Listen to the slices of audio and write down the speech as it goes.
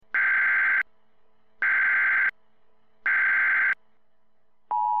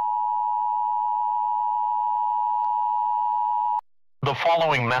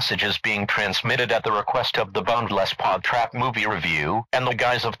following message is being transmitted at the request of the Boundless Pod Trap Movie Review and the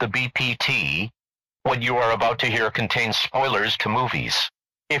guys of the BPT. What you are about to hear contains spoilers to movies.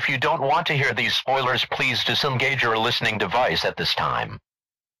 If you don't want to hear these spoilers, please disengage your listening device at this time.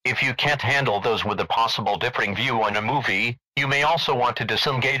 If you can't handle those with a possible differing view on a movie, you may also want to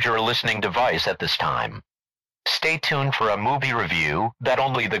disengage your listening device at this time. Stay tuned for a movie review that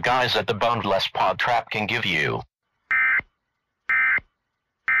only the guys at the Boundless Pod Trap can give you.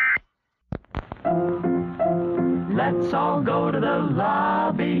 Let's all go to the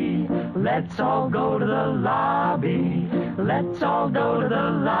lobby. Let's all go to the lobby. Let's all go to the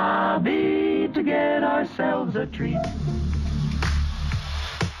lobby to get ourselves a treat.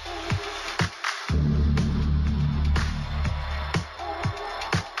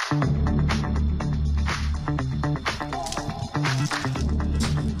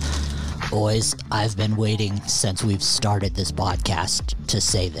 Boys, I've been waiting since we've started this podcast to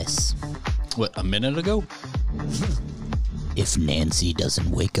say this. What, a minute ago? If Nancy doesn't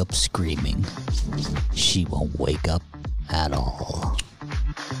wake up screaming, she won't wake up at all.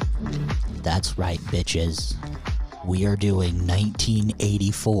 That's right, bitches. We are doing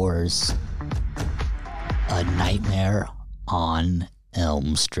 1984's A Nightmare on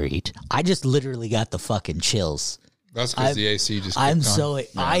Elm Street. I just literally got the fucking chills. That's because the AC just I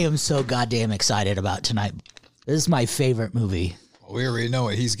am so goddamn excited about tonight. This is my favorite movie. Well, we already know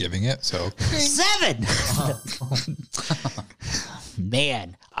what he's giving it, so 7.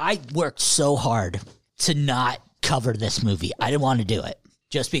 Man, I worked so hard to not cover this movie. I didn't want to do it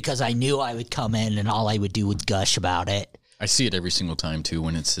just because I knew I would come in and all I would do would gush about it. I see it every single time too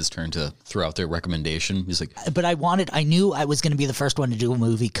when it's his turn to throw out their recommendation. He's like, but I knew I was going to be the first one to do a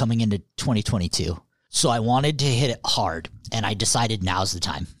movie coming into 2022. So I wanted to hit it hard, and I decided now's the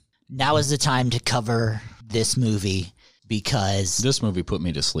time. Now is the time to cover this movie because... This movie put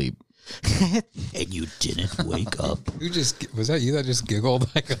me to sleep. And you didn't wake up. Was that you that just giggled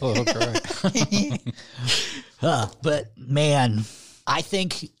like a little cry? But, man, I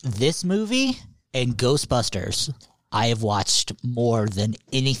think this movie and Ghostbusters I have watched more than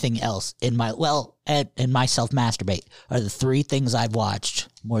anything else in my... Well, and my self-masturbate are the 3 things I've watched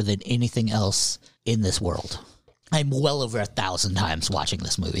more than anything else in this world. I'm well over 1,000 times watching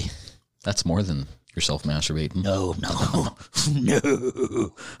this movie. That's more than yourself masturbating. No.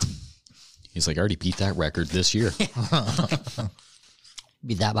 He's like, I already beat that record this year.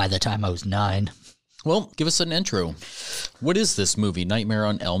 Beat that by the time I was 9. Well, give us an intro. What is this movie, Nightmare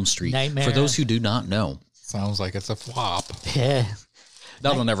on Elm Street? Nightmare. For those who do not know. Sounds like it's a flop. Yeah.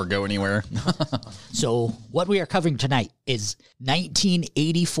 That'll never go anywhere. So what we are covering tonight is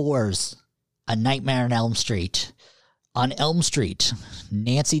 1984's A Nightmare on Elm Street. On Elm Street,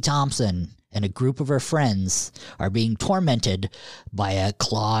 Nancy Thompson and a group of her friends are being tormented by a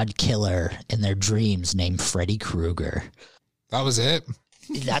clawed killer in their dreams named Freddy Krueger. That was it?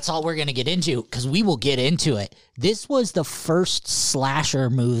 That's all we're going to get into because we will get into it. This was the first slasher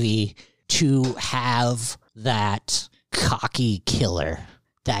movie to have that cocky killer.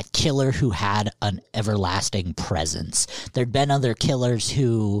 That killer who had an everlasting presence. There'd been other killers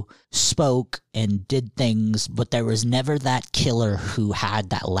who spoke and did things, but there was never that killer who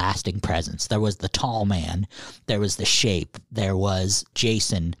had that lasting presence. There was the tall man. There was the Shape. There was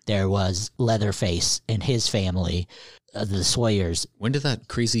Jason. There was Leatherface and his family, the Sawyers. When did that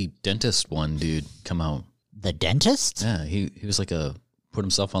crazy dentist one dude come out? The dentist? Yeah, he was like put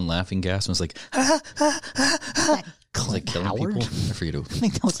himself on laughing gas and was like, Clint killing Howard? people. I forget who. I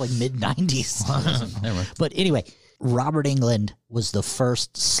think that was like mid-90s. Never mind. But anyway, Robert Englund was the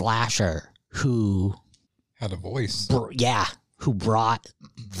first slasher who... Had a voice. Who brought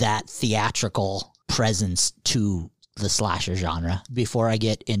that theatrical presence to the slasher genre. Before I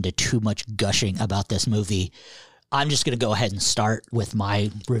get into too much gushing about this movie, I'm just going to go ahead and start with my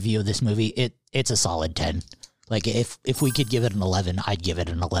review of this movie. It's a solid 10. Like, if we could give it an 11, I'd give it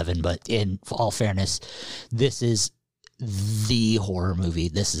an 11. But in all fairness, this is the horror movie.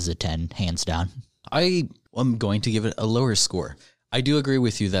 This is a 10, hands down. I am going to give it a lower score. I do agree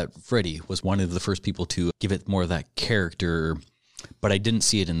with you that Freddy was one of the first people to give it more of that character, but I didn't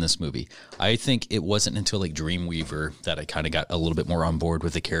see it in this movie. I think it wasn't until like Dreamweaver that I kind of got a little bit more on board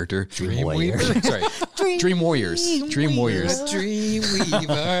with the character. Dreamweaver? Sorry. Dream Warriors. Dream Warriors.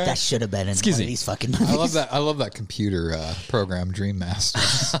 Dreamweaver. That should have been in one of these fucking movies. I love that computer program, Dream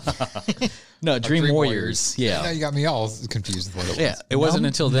Masters. No, Dream Warriors. Yeah. You got me all confused with what it was. Yeah, it wasn't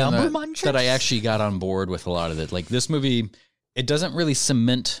until then Number Munchers? that I actually got on board with a lot of it. Like this movie, it doesn't really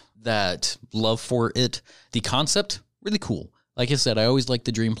cement that love for it. The concept, really cool. Like I said, I always liked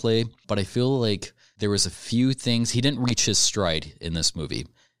the Dream play, but I feel like there was a few things. He didn't reach his stride in this movie.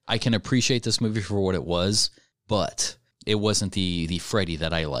 I can appreciate this movie for what it was, but it wasn't the Freddy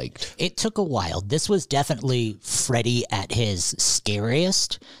that I liked. It took a while. This was definitely Freddy at his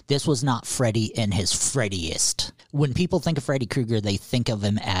scariest. This was not Freddy in his Freddiest. When people think of Freddy Krueger, they think of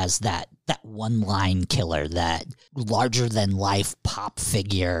him as that one-line killer, that larger-than-life pop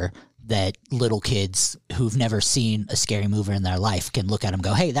figure that little kids who've never seen a scary movie in their life can look at him and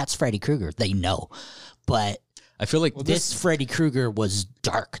go, hey, that's Freddy Krueger. They know. But I feel like this Freddy Krueger was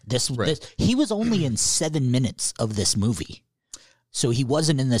dark. He was only in 7 minutes of this movie. So he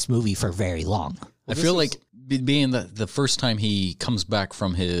wasn't in this movie for very long. I feel like being the first time he comes back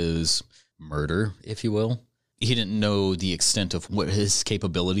from his murder, if you will, he didn't know the extent of what his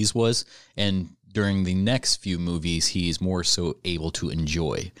capabilities was. And during the next few movies, he's more so able to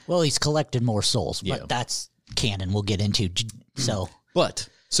enjoy. Well, he's collected more souls, but that's canon we'll get into. So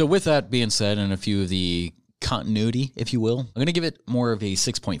with that being said, and a few of the continuity, if you will, I'm going to give it more of a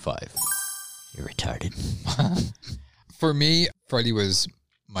 6.5. You're retarded. For me, Freddy was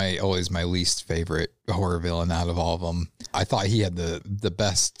always my least favorite horror villain out of all of them. I thought he had the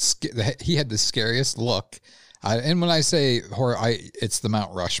best, he had the scariest look. And when I say horror, it's the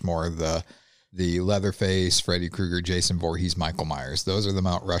Mount Rushmore, the Leatherface, Freddy Krueger, Jason Voorhees, Michael Myers. Those are the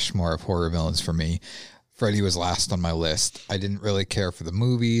Mount Rushmore of horror villains for me. Freddy was last on my list. I didn't really care for the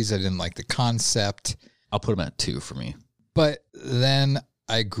movies. I didn't like the concept. I'll put him at 2 for me. But then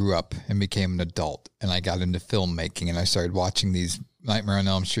I grew up and became an adult, and I got into filmmaking, and I started watching these Nightmare on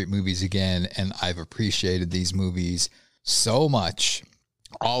Elm Street movies again, and I've appreciated these movies so much,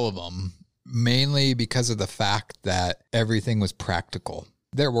 all of them, mainly because of the fact that everything was practical.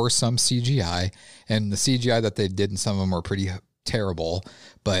 There were some CGI, and the CGI that they did in some of them were pretty terrible,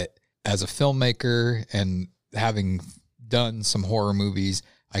 but as a filmmaker and having done some horror movies,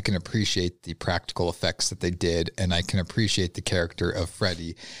 I can appreciate the practical effects that they did, and I can appreciate the character of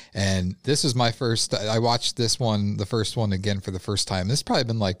Freddy. And this is my first, I watched the first one again for the first time. This has probably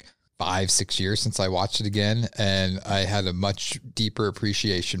been like 5-6 years since I watched it again, and I had a much deeper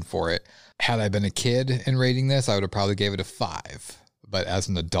appreciation for it. Had I been a kid and rating this, I would have probably gave it a 5. But as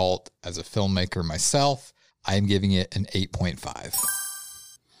an adult, as a filmmaker myself, I am giving it an 8.5.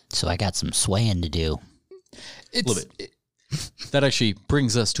 So I got some swaying to do. A little bit. That actually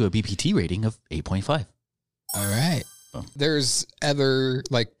brings us to a BPT rating of 8.5. All right. Oh. There's other,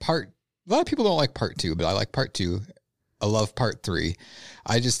 a lot of people don't like part 2, but I like part 2. I love part 3.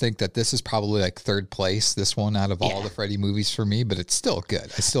 I just think that this is probably like third place, this one out of all the Freddy movies for me, but it's still good.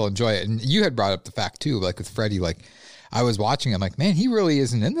 I still enjoy it. And you had brought up the fact too, like with Freddy, I was watching, I'm like, man, he really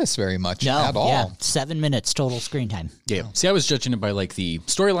isn't in this very much at all. Yeah, 7 minutes total screen time. Yeah. See, I was judging it by the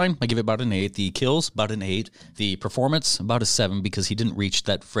storyline. I give it about an 8. The kills, about an 8. The performance, about a 7, because he didn't reach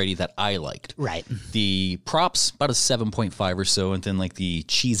that Freddy that I liked. Right. The props, about a 7.5 or so. And then the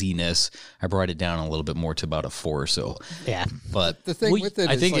cheesiness, I brought it down a little bit more to about a 4 or so. Yeah. But the thing with it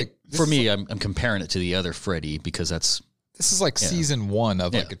I is think for me, I'm comparing it to the other Freddy because that's... This is season 1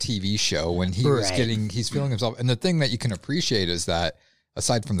 of a TV show when he was he's feeling himself. And the thing that you can appreciate is that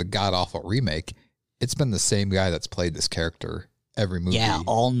aside from the god-awful remake, it's been the same guy that's played this character every movie. Yeah,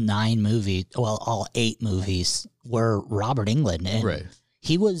 all 9 movies, all 8 movies were Robert Englund. And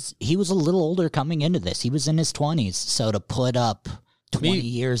he was a little older coming into this. He was in his 20s. So to put up 20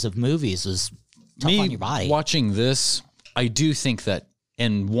 years of movies was tough on your body. Watching this, I do think that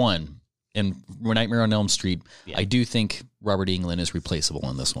in Nightmare on Elm Street, I do think Robert Englund is replaceable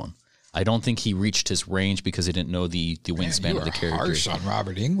in this one. I don't think he reached his range because he didn't know the wingspan of the character. Harsh on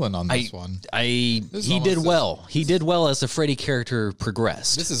Robert Englund on this one. He did well. He did well as the Freddy character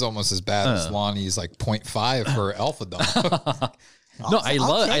progressed. This is almost as bad as Lonnie's 0.5 for Alpha Dog. No,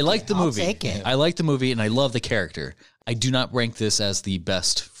 I like the movie. I like the movie and I love the character. I do not rank this as the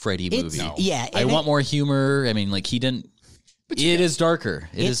best Freddy movie. No. Yeah, I want more humor. I mean, he didn't. It is darker.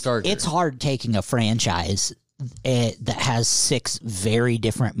 It is darker. It's hard taking a franchise that has 6 very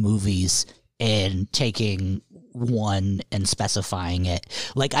different movies and taking one and specifying it.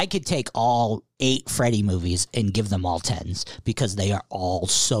 I could take all 8 Freddy movies and give them all 10s because they are all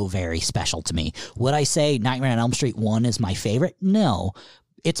so very special to me. Would I say Nightmare on Elm Street 1 is my favorite? No.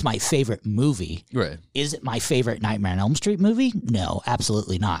 It's my favorite movie. Right. Is it my favorite Nightmare on Elm Street movie? No,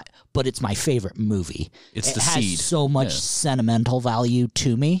 absolutely not. But it's my favorite movie. It has so much sentimental value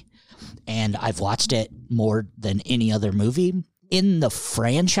to me, and I've watched it more than any other movie. In the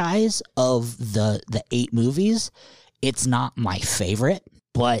franchise of the 8 movies, it's not my favorite,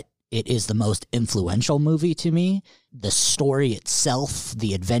 but it is the most influential movie to me. the story itself,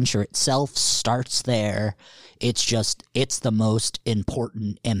 the adventure itself starts there. It's the most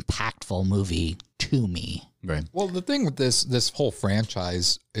important, impactful movie to me. Right. Well, the thing with this whole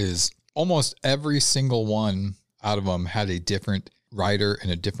franchise is almost every single one out of them had a different writer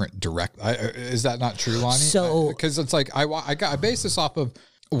and a different director. Is that not true, Lonnie? So, because it's like I base this off of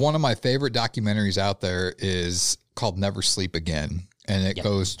one of my favorite documentaries out there is called Never Sleep Again. And it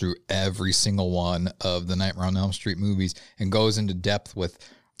goes through every single one of the Nightmare on Elm Street movies and goes into depth with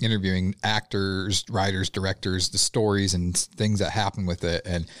interviewing actors, writers, directors, the stories and things that happen with it.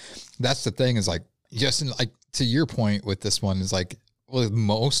 And that's the thing is like, just in, like to your point with this one is like, with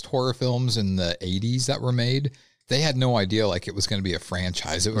most horror films in the 80s that were made, they had no idea like it was going to be a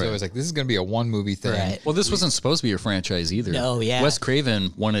franchise. It was always like, this is going to be a one movie thing. Right. Well, this wasn't supposed to be a franchise either. No, yeah. Wes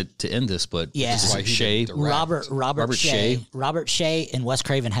Craven wanted to end this, but That's why he Shea, didn't direct. Robert Shea and Wes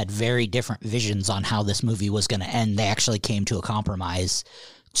Craven had very different visions on how this movie was going to end. They actually came to a compromise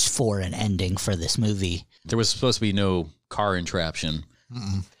for an ending for this movie. there was supposed to be no car entraption.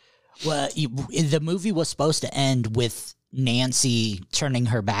 Well, the movie was supposed to end with Nancy turning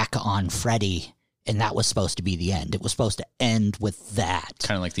her back on Freddy, and that was supposed to be the end. It was supposed to end with that.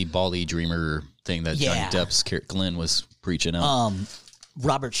 Kind of like the Bali Dreamer thing that Johnny Depp's Glenn was preaching out.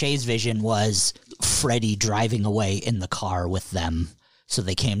 Robert Shea's vision was Freddy driving away in the car with them. So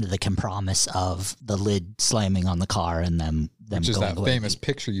they came to the compromise of the lid slamming on the car and them Which is going that away. famous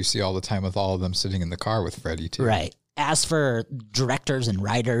picture you see all the time with all of them sitting in the car with Freddy too. Right. As for directors and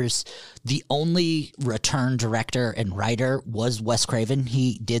writers, the only return director and writer was Wes Craven.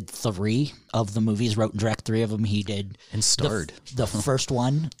 He did 3 of the movies, wrote and directed 3 of them. He did And starred. the first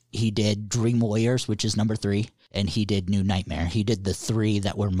one. He did Dream Warriors, which is number 3, and he did New Nightmare. He did the 3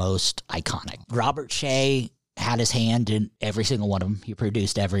 that were most iconic. Robert Shea had his hand in every single one of them. He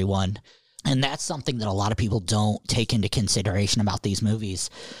produced every one. And that's something that a lot of people don't take into consideration about these movies.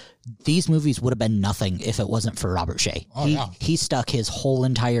 These movies would have been nothing if it wasn't for Robert Shea. He stuck his whole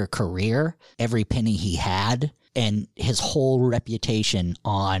entire career, every penny he had, and his whole reputation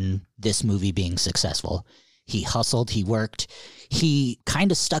on this movie being successful. He hustled, he worked. He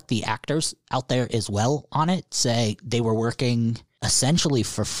kind of stuck the actors out there as well on it, say they were working essentially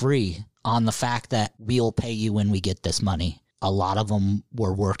for free on the fact that we'll pay you when we get this money. A lot of them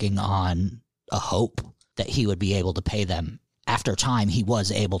were working on a hope that he would be able to pay them. After time, he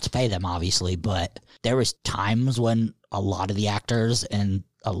was able to pay them, obviously, but there was times when a lot of the actors and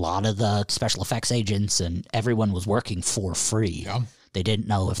a lot of the special effects agents and everyone was working for free. Yeah. They didn't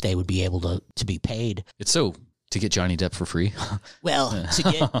know if they would be able to be paid. It's so to get Johnny Depp for free. Well,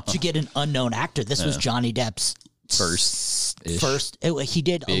 to get an unknown actor, this was Johnny Depp's first. He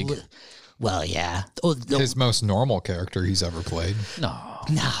did Big. Well, yeah. Oh, His most normal character he's ever played. No,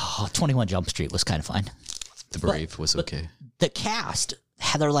 21 Jump Street was kind of fine. The Brave was okay. The cast,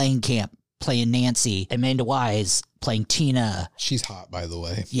 Heather Langenkamp playing Nancy, Amanda Wise playing Tina. She's hot, by the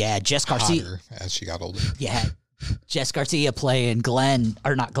way. Yeah, Jess Garcia. Hotter as she got older. Yeah, Jess Garcia playing Glenn,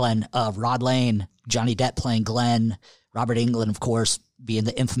 or not Glenn, Rod Lane. Johnny Depp playing Glenn. Robert Englund, of course, being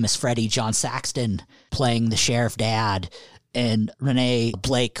the infamous Freddy. John Saxton playing the sheriff dad. And Renee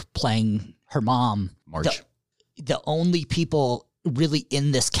Blake playing her mom. March. The only people really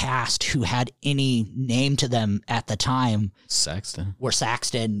in this cast who had any name to them at the time Saxton. were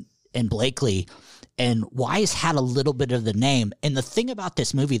Saxton and Blakely. And Wise had a little bit of the name. And the thing about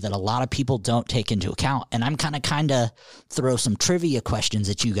this movie that a lot of people don't take into account, and I'm kind of throw some trivia questions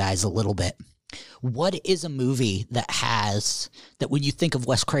at you guys a little bit. What is a movie that when you think of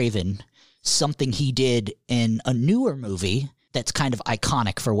Wes Craven, something he did in a newer movie that's kind of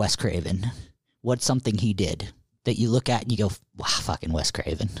iconic for Wes Craven? What's something he did that you look at and you go, wow, fucking Wes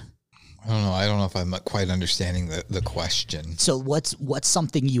Craven? I don't know if I'm quite understanding the question. So what's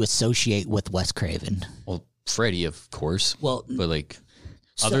something you associate with Wes Craven? Well, Freddy, of course. Well, but like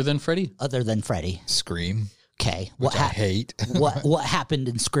other than Freddy? Other than Freddy. Scream. Okay. Which I hate. what happened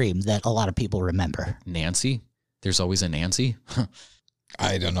in Scream that a lot of people remember? Nancy? There's always a Nancy?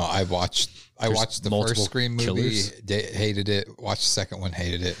 I don't know. I watched the first Scream movie, killers. hated it. Watched the second one,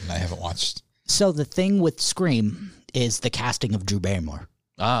 hated it, and I haven't watched. So the thing with Scream is the casting of Drew Barrymore.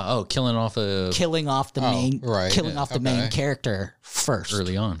 Killing off the main character first.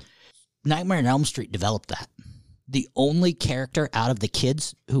 Early on. Nightmare on Elm Street developed that. The only character out of the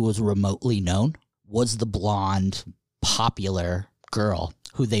kids who was remotely known was the blonde, popular girl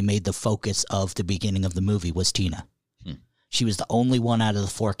who they made the focus of the beginning of the movie was Tina. She was the only one out of the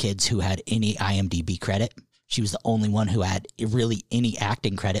 4 kids who had any IMDb credit. She was the only one who had really any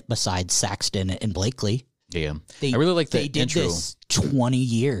acting credit besides Saxton and Blakely. Yeah. I really like the They did intro. this 20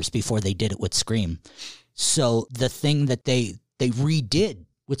 years before they did it with Scream. So the thing that they redid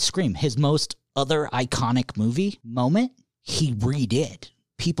with Scream, his most other iconic movie moment, he redid.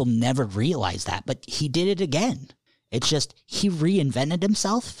 People never realized that, but he did it again. It's just he reinvented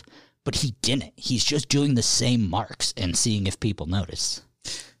himself, but he didn't. He's just doing the same marks and seeing if people notice.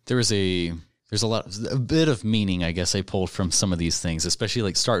 There's a bit of meaning, I guess, I pulled from some of these things, especially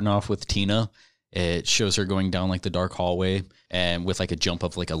like starting off with Tina. It shows her going down like the dark hallway and with like a jump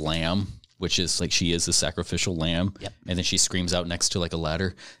of like a lamb, which is like she is the sacrificial lamb. Yep. And then she screams out next to like a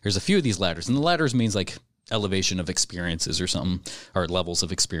ladder. There's a few of these ladders, and the ladders means like elevation of experiences or something, or levels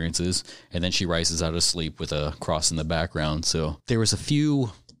of experiences. And then she rises out of sleep with a cross in the background. So there was a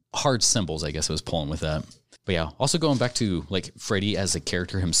few hard symbols, I guess I was pulling with that. But yeah, also going back to like Freddy as a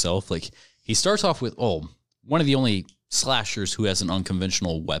character himself, like he starts off with, one of the only slashers who has an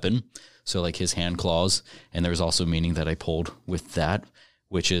unconventional weapon. So like his hand claws. And there's also meaning that I pulled with that,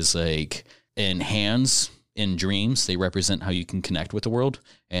 which is like in hands, in dreams, they represent how you can connect with the world,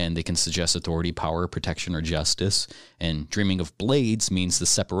 and they can suggest authority, power, protection, or justice. And dreaming of blades means the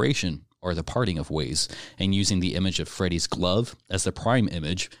separation or the parting of ways. And using the image of Freddy's glove as the prime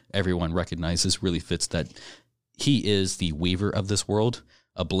image, everyone recognizes really fits that he is the weaver of this world.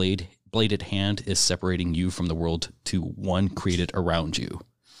 A bladed hand is separating you from the world to one created around you.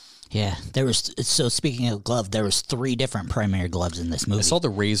 Yeah, so speaking of glove, there was 3 different primary gloves in this movie. I saw the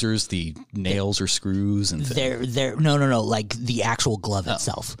razors, the nails or screws, and no, like the actual glove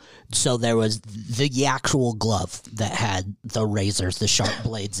itself. So there was the actual glove that had the razors, the sharp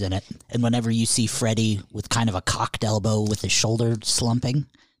blades in it. And whenever you see Freddy with kind of a cocked elbow with his shoulder slumping,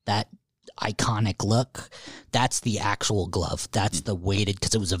 that iconic look, that's the actual glove. That's the weighted,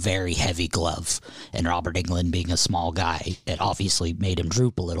 because it was a very heavy glove, and Robert Englund being a small guy, it obviously made him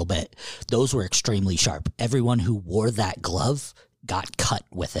droop a little bit. Those were extremely sharp. Everyone who wore that glove got cut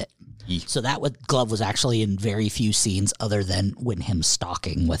with it. So that glove was actually in very few scenes other than when him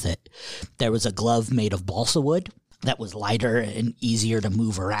stalking with it. There was a glove made of balsa wood that was lighter and easier to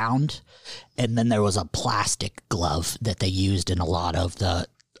move around, and then there was a plastic glove that they used in a lot of the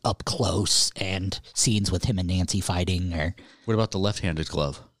up close and scenes with him and Nancy fighting. Or what about the left-handed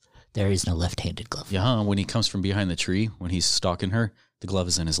glove? There is no left-handed glove. Yeah, when he comes from behind the tree, when he's stalking her, the glove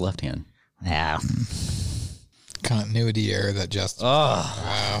is in his left hand. Yeah. Continuity error that just...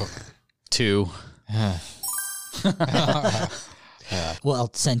 Wow. 2. Well,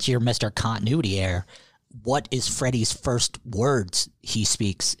 since you're Mr. Continuity error, what is Freddy's first words he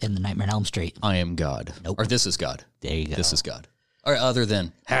speaks in the Nightmare on Elm Street? I am God. Nope. Or this is God. There you go. This is God. Or other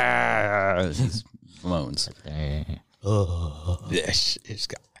than his moans. This is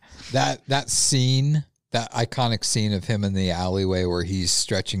God. That scene, that iconic scene of him in the alleyway where he's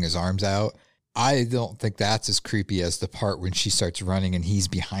stretching his arms out, I don't think that's as creepy as the part when she starts running and he's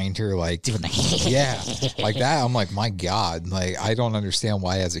behind her, like, yeah, like that. I'm like, my God, like, I don't understand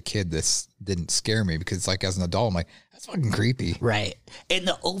why as a kid this didn't scare me, because like as an adult, I'm like, that's fucking creepy. Right. And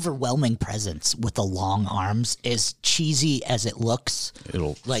the overwhelming presence with the long arms, as cheesy as it looks,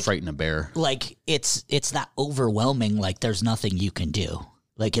 It'll frighten a bear. Like it's that overwhelming, like there's nothing you can do.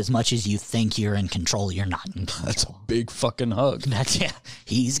 Like as much as you think you're in control, you're not in control. That's a big fucking hug.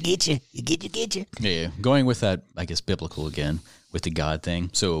 He's get you. Get you. Yeah. Going with that, I guess, biblical again with the God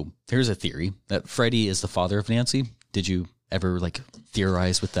thing. So there's a theory that Freddy is the father of Nancy. Did you ever like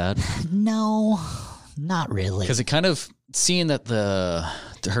theorize with that? No, not really. Because it kind of seeing that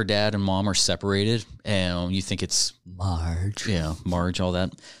her dad and mom are separated, and you think it's Marge. Yeah, Marge, all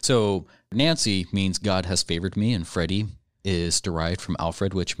that. So Nancy means God has favored me, and Freddy is derived from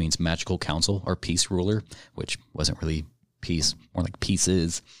Alfred, which means magical counsel or peace ruler, which wasn't really peace, more like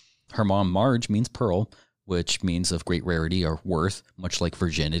pieces. Her mom, Marge, means pearl, which means of great rarity or worth, much like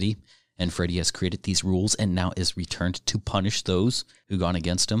virginity. And Freddy has created these rules and now is returned to punish those who gone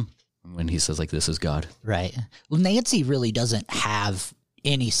against him. When he says, like, this is God. Right. Well, Nancy really doesn't have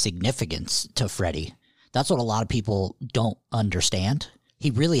any significance to Freddy. That's what a lot of people don't understand. He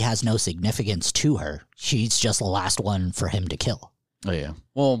really has no significance to her. She's just the last one for him to kill. Oh, yeah.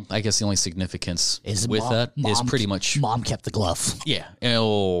 Well, I guess the only significance is pretty much... Mom kept the glove. Yeah.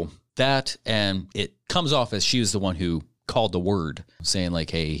 That, and it comes off as she was the one who called the word, saying,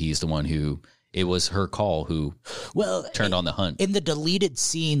 like, hey, he's the one who... It was her call who turned on the hunt. In the deleted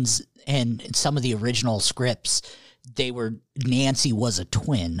scenes and some of the original scripts, Nancy was a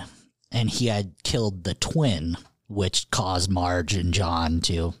twin, and he had killed the twin, which caused Marge and John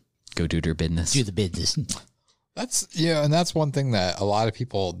to go do their business. Do the business. And that's one thing that a lot of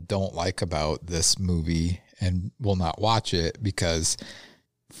people don't like about this movie and will not watch it, because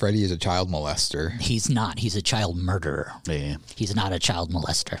Freddy is a child molester. He's not. He's a child murderer. Yeah. He's not a child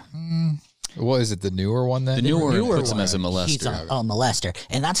molester. What is it, the newer one then? The newer newer puts him one, as a molester. He's a molester.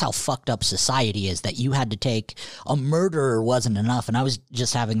 And that's how fucked up society is, that you had to take a murderer wasn't enough. And I was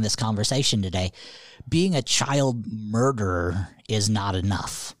just having this conversation today. Being a child murderer is not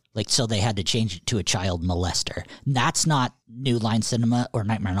enough. Like, so they had to change it to a child molester. And that's not New Line Cinema or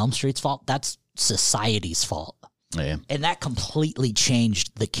Nightmare on Elm Street's fault. That's society's fault. Yeah. And that completely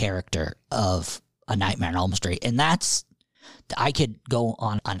changed the character of A Nightmare on Elm Street. And that's, I could go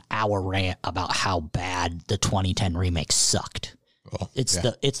on an hour rant about how bad the 2010 remake sucked. Well, It's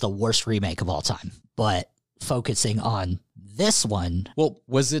the worst remake of all time. But focusing on this one, Well,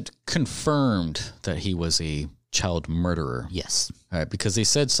 was it confirmed that he was a child murderer? yes. All right, because they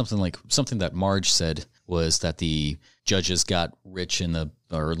said something that Marge said was that the judges got rich and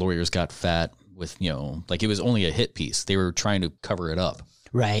or lawyers got fat with, like it was only a hit piece. They were trying to cover it up.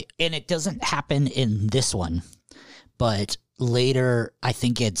 Right. And it doesn't happen in this one. But later, I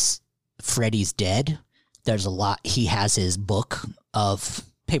think it's Freddy's Dead. There's a lot. He has his book of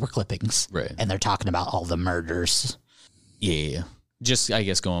paper clippings. Right. And they're talking about all the murders. Yeah. Just, I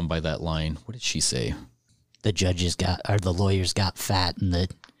guess, going by that line. What did she say? The lawyers got fat and the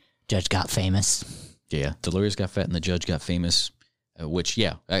judge got famous. Yeah. The lawyers got fat and the judge got famous, which,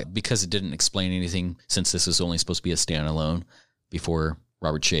 because it didn't explain anything, since this is only supposed to be a standalone before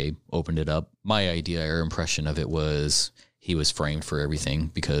Robert Shea opened it up. My idea or impression of it was he was framed for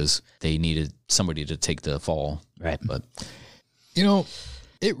everything because they needed somebody to take the fall. Right. But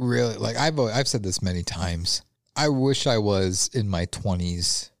it really, like I've said this many times. I wish I was in my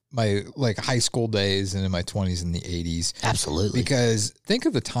 20s, my like high school days, and in my 20s in the 80s. Absolutely. Because think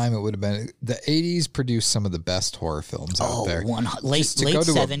of the time it would have been. The 80s produced some of the best horror films out there. Late Just to go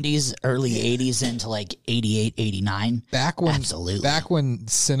to 70s, early 80s into like 88, 89. Absolutely. Back when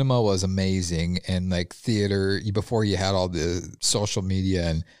cinema was amazing and like theater, before you had all the social media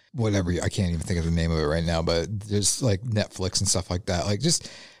and whatever, I can't even think of the name of it right now, but there's like Netflix and stuff like that. Like just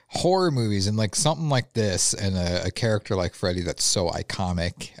horror movies and like something like this and a character like Freddy that's so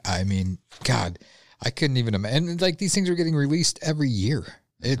iconic. I mean, God, I couldn't even imagine. And like these things are getting released every year.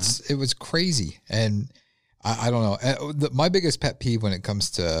 It was crazy. And I don't know. My biggest pet peeve when it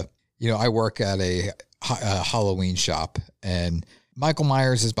comes to, I work at a Halloween shop, and Michael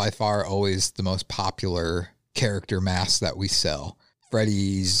Myers is by far always the most popular character mask that we sell.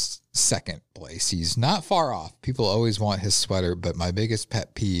 Freddy's second place. He's not far off. People always want his sweater, but my biggest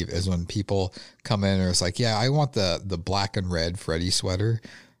pet peeve is when people come in and it's like, yeah, I want the black and red Freddy sweater.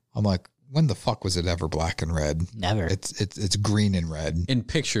 I'm like, when the fuck was it ever black and red? Never. It's green and red. in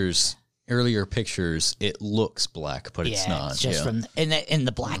earlier pictures, it looks black, but it's not. It's just from and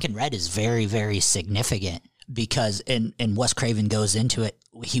the black and red is very, very significant because and Wes Craven goes into it.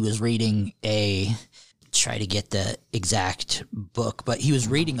 He was reading try to get the exact book, but he was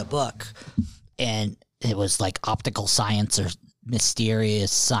reading a book and it was like optical science or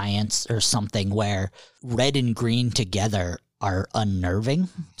mysterious science or something where red and green together are unnerving.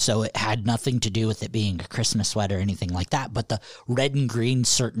 So it had nothing to do with it being a Christmas sweater or anything like that. But the red and green,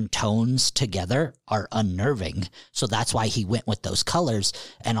 certain tones together are unnerving. So that's why he went with those colors.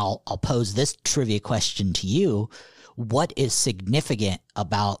 And I'll pose this trivia question to you. What is significant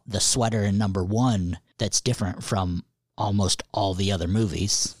about the sweater in number 1 that's different from almost all the other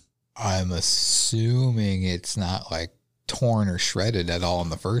movies? I'm assuming it's not like torn or shredded at all in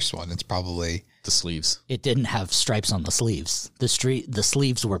the first one. It's probably The sleeves. It didn't have stripes on the sleeves. The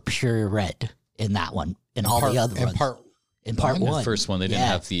sleeves were pure red in that one. In all the other ones. In part one. The first one, they didn't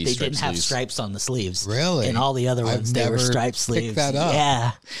have the they striped didn't have sleeves. stripes on the sleeves. Really? In all the other ones, they were striped sleeves. That up.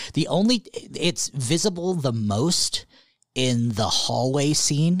 Yeah. It's visible the most in the hallway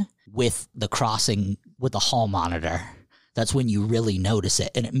scene with the crossing with the hall monitor. That's when you really notice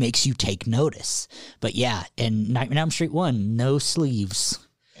it, and it makes you take notice. But yeah, in Nightmare on Elm Street 1, no sleeves.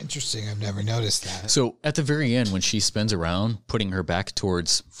 Interesting. I've never noticed that. So at the very end, when she spins around, putting her back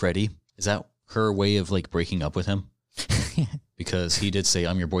towards Freddy, is that her way of like breaking up with him? Because he did say,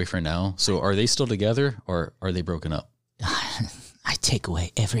 "I'm your boyfriend now." So are they still together or are they broken up? I take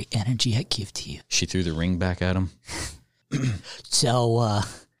away every energy I give to you. She threw the ring back at him. So,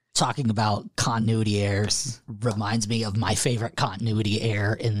 talking about continuity errors reminds me of my favorite continuity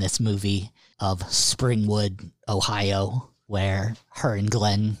error in this movie of Springwood, Ohio, where her and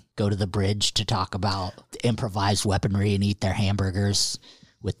Glenn go to the bridge to talk about improvised weaponry and eat their hamburgers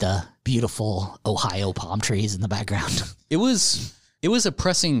with the beautiful Ohio palm trees in the background. It was a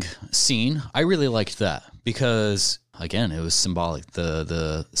pressing scene. I really liked that because, again, it was symbolic.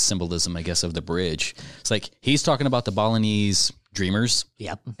 The symbolism, I guess, of the bridge. It's like he's talking about the Balinese dreamers.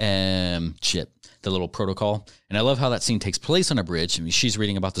 Yep. The little protocol. And I love how that scene takes place on a bridge. I mean, she's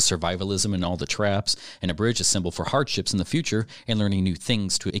reading about the survivalism and all the traps, and a bridge is a symbol for hardships in the future and learning new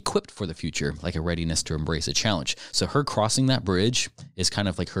things to equip for the future, like a readiness to embrace a challenge. So her crossing that bridge is kind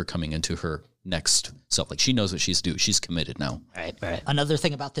of like her coming into her next self. Like she knows what she's due. She's committed now. Right. Another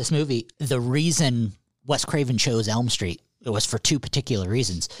thing about this movie, the reason Wes Craven chose Elm Street, it was for two particular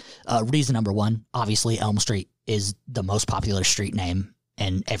reasons. Reason number one, obviously Elm Street is the most popular street name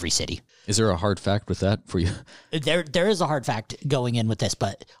in every city. Is there a hard fact with that for you? There is a hard fact going in with this,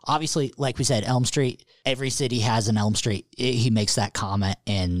 but obviously, like we said, Elm Street, every city has an Elm Street. He makes that comment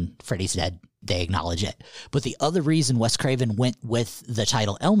in Freddy's Dead. They acknowledge it. But the other reason Wes Craven went with the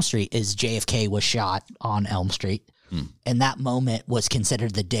title Elm Street is JFK was shot on Elm Street. And that moment was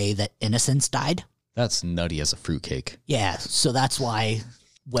considered the day that innocence died. That's nutty as a fruitcake. Yeah, so that's why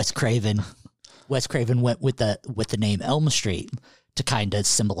Wes Craven went with the name Elm Street to kind of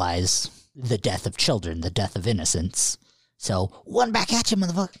symbolize the death of children, the death of innocence. So, one back at you,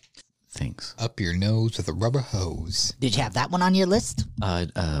 motherfucker. Thanks. Up your nose with a rubber hose. Did you have that one on your list?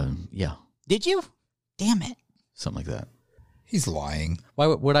 Yeah. Did you? Damn it. Something like that. He's lying. Why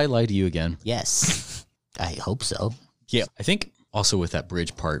would I lie to you again? Yes. I hope so. Yeah. I think also with that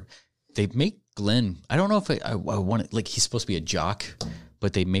bridge part, they make Glenn, I don't know if I want it, like he's supposed to be a jock,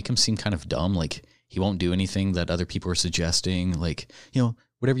 but they make him seem kind of dumb. Like he won't do anything that other people are suggesting. Like,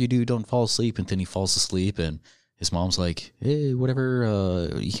 whatever you do, don't fall asleep. And then he falls asleep and his mom's like, hey, whatever,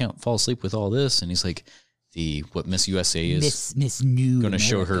 you can't fall asleep with all this. And he's like, what Miss USA is Miss Nude going to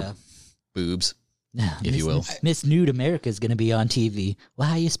show her America. boobs, if you will. Miss Nude America is going to be on TV. Well,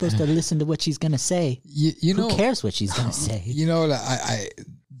 how are you supposed to listen to what she's going to say? Who cares what she's going to say? You know what?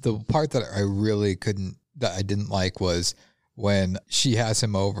 The part that I didn't like was when she has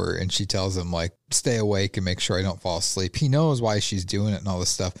him over and she tells him like, stay awake and make sure I don't fall asleep. He knows why she's doing it and all this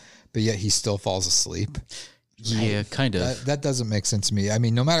stuff, but yet he still falls asleep. Yeah, kind of. That doesn't make sense to me. I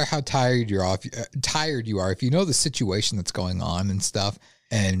mean, no matter how tired you are, if you know the situation that's going on and stuff,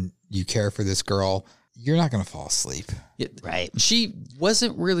 and you care for this girl, you're not going to fall asleep. Yeah, right. She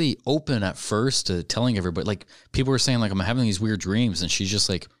wasn't really open at first to telling everybody. Like people were saying, like I'm having these weird dreams, and she's just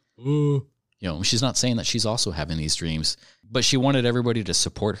like, she's not saying that she's also having these dreams, but she wanted everybody to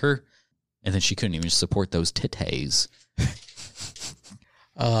support her, and then she couldn't even support those titties.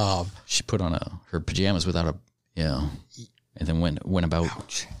 She put on her pajamas without and then went about.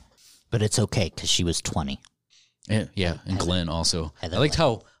 Ouch. But it's okay because she was 20. Yeah, and Glenn also. I liked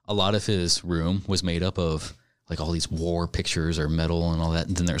how a lot of his room was made up of like all these war pictures or metal and all that,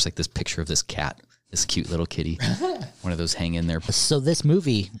 and then there's like this picture of this cat, this cute little kitty, one of those hang in there. So this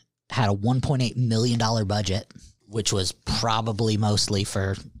movie had a $1.8 million budget, which was probably mostly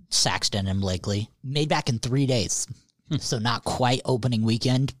for Saxton and Blakely, made back in 3 days. So not quite opening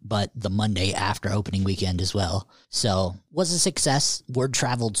weekend, but the Monday after opening weekend as well. So was a success. Word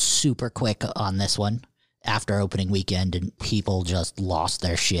traveled super quick on this one after opening weekend, and people just lost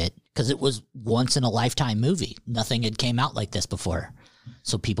their shit because it was once in a lifetime movie. Nothing had came out like this before.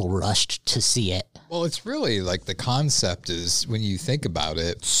 So people rushed to see it. Well, it's really like the concept is, when you think about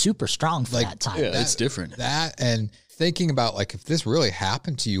it, Super strong for that time. Yeah, it's different. That and thinking about like, if this really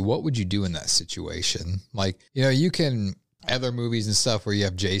happened to you, what would you do in that situation? Like, you can, other movies and stuff where you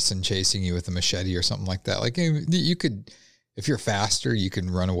have Jason chasing you with a machete or something like that. Like you could, if you're faster, you can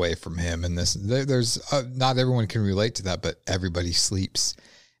run away from him. And there's not everyone can relate to that, but everybody sleeps.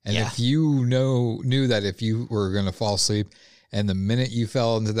 And if you knew that if you were going to fall asleep, and the minute you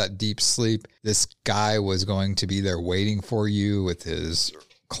fell into that deep sleep, this guy was going to be there waiting for you with his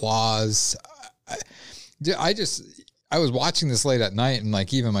claws. I was watching this late at night, and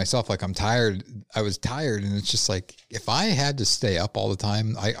like even myself, like I was tired, and it's just like, if I had to stay up all the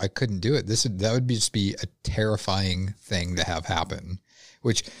time, I couldn't do it. That would just be a terrifying thing to have happen,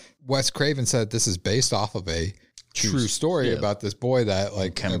 which Wes Craven said this is based off of a true story about this boy that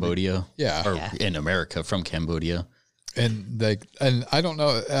like Cambodia. Or in America, from Cambodia. And I don't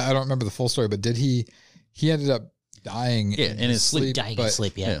know, I don't remember the full story, but did he ended up dying in his sleep. Dying in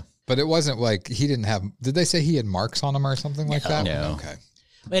sleep, yeah. But it wasn't like he didn't have, did they say he had marks on him or something like that? No. Okay.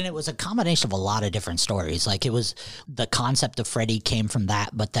 And it was a combination of a lot of different stories. Like it was, the concept of Freddy came from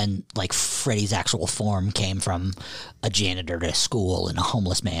that, but then like Freddy's actual form came from a janitor at a school and a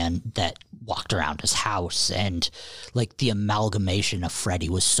homeless man that walked around his house. And like the amalgamation of Freddy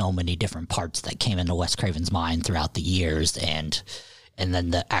was so many different parts that came into Wes Craven's mind throughout the years. And then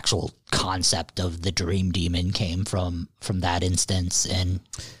the actual concept of the dream demon came from that instance. And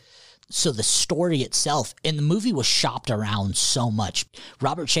So the story itself, and the movie was shopped around so much.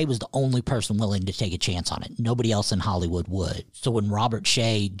 Robert Shaye was the only person willing to take a chance on it. Nobody else in Hollywood would. So when Robert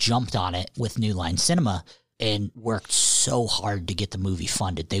Shaye jumped on it with New Line Cinema and worked so hard to get the movie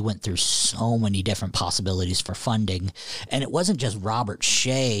funded, they went through so many different possibilities for funding. And it wasn't just Robert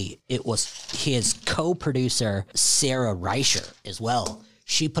Shaye, it was his co-producer, Sarah Reicher, as well.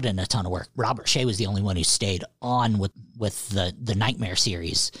 She put in a ton of work. Robert Shaye was the only one who stayed on with the Nightmare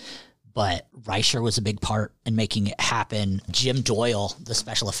series. But Reicher was a big part in making it happen. Jim Doyle, the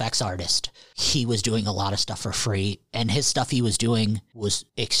special effects artist, he was doing a lot of stuff for free. And his stuff he was doing was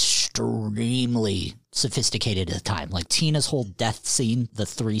extremely sophisticated at the time. Like Tina's whole death scene, the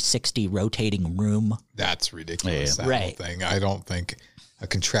 360 rotating room. That's ridiculous. Yeah. That Right. whole thing. I don't think a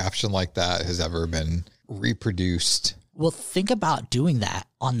contraption like that has ever been reproduced. Well, think about doing that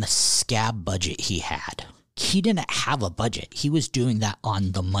on the scab budget he had. He didn't have a budget. He was doing that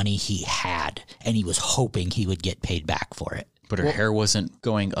on the money he had, and he was hoping he would get paid back for it. But her hair wasn't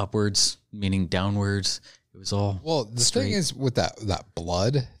going upwards, meaning downwards. It was all Well, the straight. thing is with that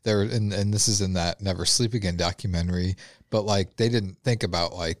blood there, and this is in that Never Sleep Again documentary, but like they didn't think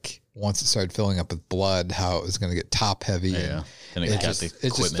about like once it started filling up with blood, how it was going to get top heavy. Yeah. Then And it it got just, the it just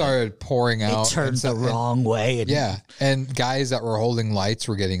equipment. started pouring out. It turned and the so- and- wrong way. And Yeah. And guys that were holding lights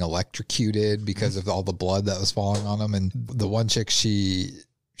were getting electrocuted because of all the blood that was falling on them. And the one chick, she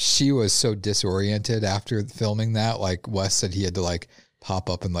was so disoriented after filming that. Like Wes said, he had to like pop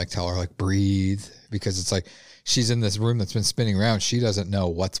up and like tell her like breathe, because it's like she's in this room that's been spinning around. She doesn't know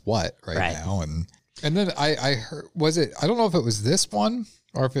what's what right now. And then I heard, I don't know if it was this one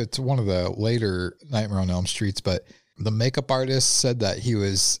or if it's one of the later Nightmare on Elm Streets, but the makeup artist said that he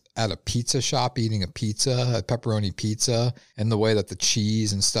was at a pizza shop eating a pepperoni pizza, and the way that the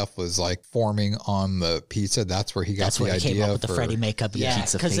cheese and stuff was like forming on the pizza, that's where he got that's the where he idea came up with the for Freddy makeup. Yeah,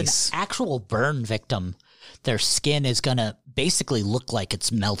 pizza because an face. actual burn victim, their skin is going to basically look like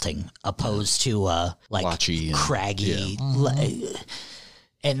it's melting, opposed to like Blotchy and- craggy.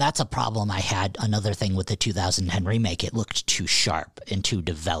 And that's a problem I had. Another thing with the 2010 remake, it looked too sharp and too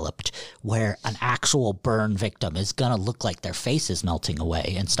developed, where an actual burn victim is going to look like their face is melting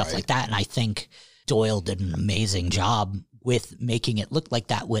away and stuff like that. And I think Doyle did an amazing job with making it look like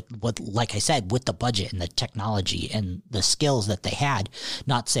that with, like I said, with the budget and the technology and the skills that they had.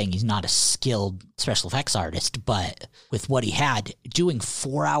 Not saying he's not a skilled special effects artist, but with what he had, doing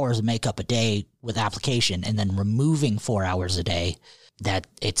 4 hours of makeup a day with application and then removing 4 hours a day, that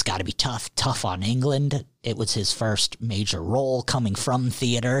it's got to be tough on England. It was his first major role coming from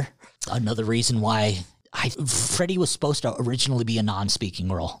theater. Another reason why Freddy was supposed to originally be a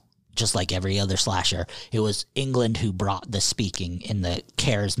non-speaking role, just like every other slasher. It was England who brought the speaking and the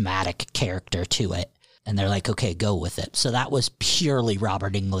charismatic character to it. And they're like, okay, go with it. So that was purely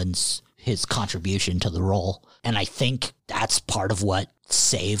Robert Englund's, his contribution to the role. And I think that's part of what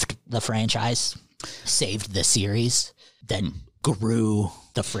saved the franchise, saved the series, that grew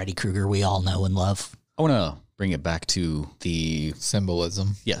the Freddy Krueger we all know and love. I want to bring it back to the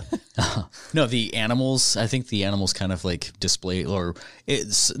symbolism. Yeah. No, the animals, I think the animals kind of like display, or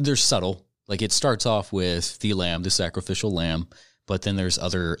they're subtle. Like it starts off with the lamb, the sacrificial lamb, but then there's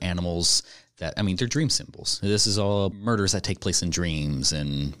other animals that, I mean, they're dream symbols. This is all murders that take place in dreams,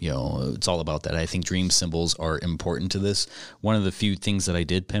 and, you know, it's all about that. I think dream symbols are important to this. One of the few things that I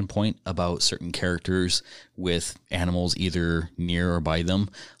did pinpoint about certain characters with animals either near or by them,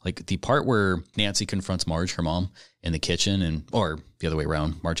 like the part where Nancy confronts Marge, her mom, in the kitchen, and or the other way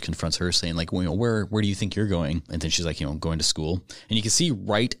around, Marge confronts her saying like, well, you know, where do you think you're going? And then she's like, you know, going to school. And you can see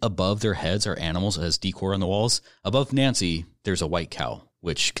right above their heads are animals as decor on the walls. Above Nancy, there's a white cow,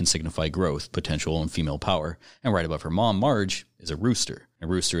 which can signify growth, potential, and female power. And right above her mom, Marge, is a rooster. A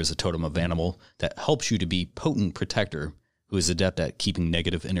rooster is a totem of animal that helps you to be potent protector, who is adept at keeping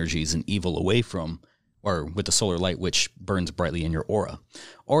negative energies and evil away from, or with the solar light, which burns brightly in your aura.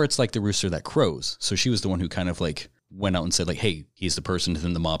 Or it's like the rooster that crows. So she was the one who kind of like went out and said like, hey, he's the person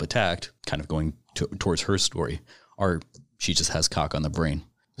whom the mob attacked, kind of going towards her story. Or she just has cock on the brain.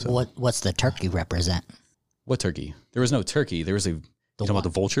 So What's the turkey represent? what turkey? There was no turkey. There was you talking about the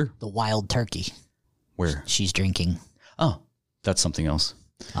vulture? The wild turkey. Where? She's drinking. Oh, that's something else.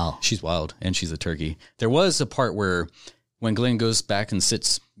 Oh. She's wild, and she's a turkey. There was a part where when Glenn goes back and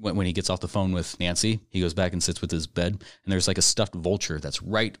sits, when he gets off the phone with Nancy, he goes back and sits with his bed, and there's like a stuffed vulture that's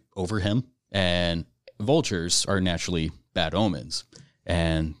right over him. And vultures are naturally bad omens,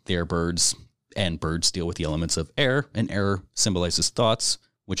 and they're birds, and birds deal with the elements of air, and air symbolizes thoughts,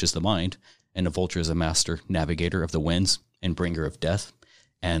 which is the mind, and a vulture is a master navigator of the winds and bringer of death.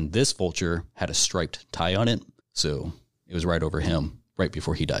 And this vulture had a striped tie on it, so it was right over him right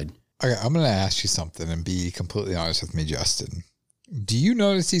before he died. Okay, I'm going to ask you something and be completely honest with me, Justin. Do you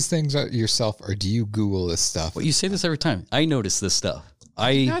notice these things yourself, or do you Google this stuff? Well, you say this every time. I notice this stuff.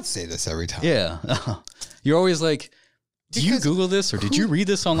 I do not say this every time. Yeah. You're always like, do you Because Google this or did you read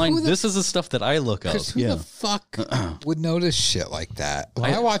this online? This is the stuff that I look up. Because who the fuck would notice shit like that?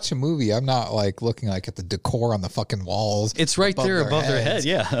 When I watch a movie, I'm not like looking like at the decor on the fucking walls. It's right there above their head,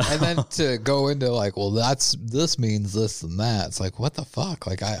 yeah. And then to go into like, well, this means this and that. It's like, what the fuck?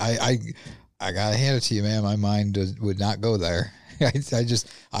 Like I gotta hand it to you, man. My mind would not go there.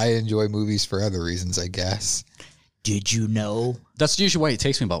 I enjoy movies for other reasons, I guess. Did you know? That's usually why it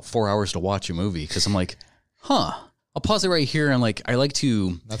takes me about 4 hours to watch a movie, because I'm like, I'll pause it right here and like I like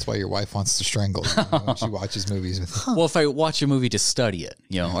to. That's why your wife wants to strangle you when she watches movies with you. Well, if I watch a movie to study it,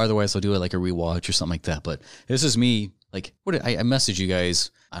 otherwise I'll do it like a rewatch or something like that. But this is me. Like, I messaged you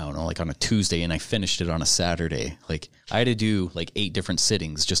guys, I don't know, like on a Tuesday, and I finished it on a Saturday. Like I had to do like 8 different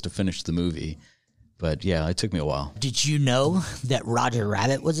sittings just to finish the movie. But yeah, it took me a while. Did you know that Roger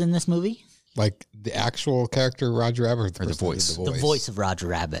Rabbit was in this movie? Like the actual character Roger Rabbit, or the voice? The voice of Roger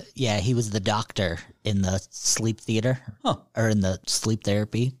Rabbit. Yeah, he was the doctor in the sleep theater, or in the sleep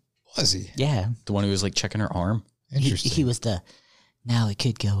therapy. Was he? Yeah, the one who was like checking her arm. Interesting. He was the. Now it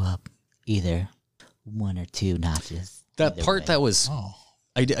could go up either 1 or 2 notches. That part way. that was. Oh.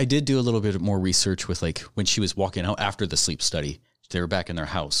 I did do a little bit more research with like when she was walking out after the sleep study. They were back in their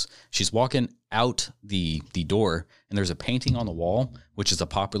house. She's walking out the door, and there's a painting on the wall, which is a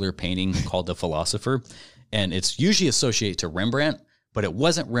popular painting called The Philosopher. And it's usually associated to Rembrandt, but it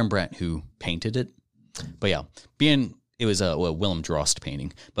wasn't Rembrandt who painted it. But yeah, it was a Willem Drost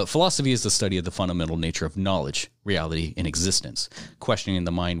painting. But philosophy is the study of the fundamental nature of knowledge, reality, and existence, questioning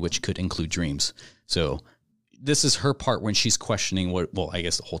the mind, which could include dreams. So this is her part when she's questioning I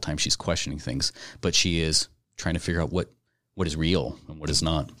guess the whole time she's questioning things, but she is trying to figure out what is real and what is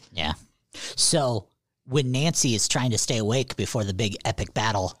not. Yeah. So when Nancy is trying to stay awake before the big epic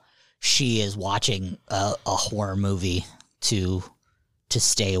battle, she is watching a horror movie to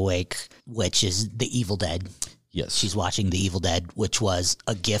stay awake, which is The Evil Dead. Yes. She's watching The Evil Dead, which was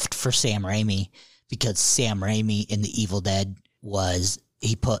a gift for Sam Raimi, because Sam Raimi in The Evil Dead was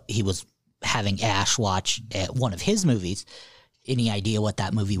having Ash watch one of his movies. Any idea what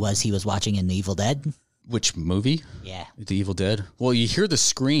that movie was he was watching in The Evil Dead? Which movie? Yeah. The Evil Dead? Well, you hear the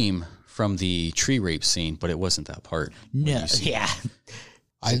scream from the tree rape scene, but it wasn't that part. No, yeah.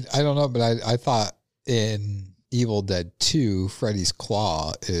 I don't know, but I thought in Evil Dead 2, Freddy's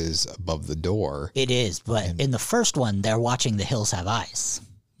claw is above the door. It is, but in the first one, they're watching The Hills Have Eyes.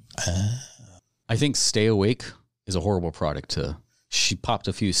 I think Stay Awake is a horrible product. She popped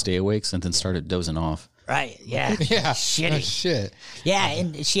a few Stay Awakes and then started dozing off. Right, yeah. Yeah. Shitty. Shit. Yeah,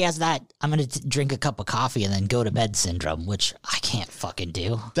 and she has that, I'm going to drink a cup of coffee and then go to bed syndrome, which I can't fucking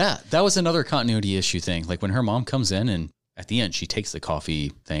do. That was another continuity issue thing. Like when her mom comes in and at the end she takes the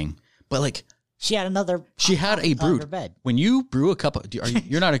coffee thing. But like she had a brew. When you brew a cup of,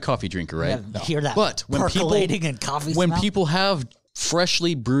 you're not a coffee drinker, right? No. Hear that? But when percolating and coffee when smell? people have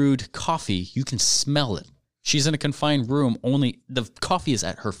freshly brewed coffee, you can smell it. She's in a confined room. Only the coffee is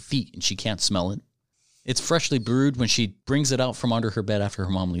at her feet and she can't smell it. It's freshly brewed. When she brings it out from under her bed after her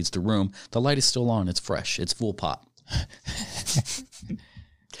mom leaves the room, the light is still on. It's fresh. It's full pot.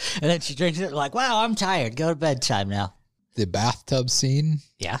 And then she drinks it like, wow, I'm tired. Go to bedtime now. The bathtub scene.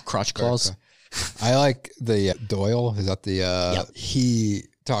 Yeah. Crotch claws. I like the Doyle. Is that the, Yep. He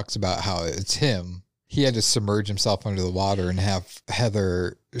talks about how it's him. He had to submerge himself under the water and have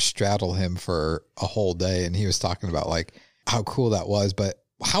Heather straddle him for a whole day. And he was talking about like how cool that was. But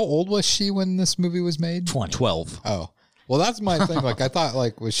how old was she when this movie was made? 12. Oh, well, that's my thing. Like, I thought,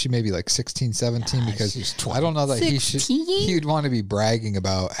 like, was she maybe like 16, 17? Because I don't know that he'd want to be bragging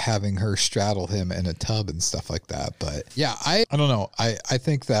about having her straddle him in a tub and stuff like that. But yeah, I don't know. I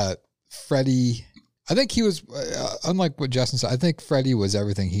think that Freddy, I think he was, unlike what Justin said, I think Freddy was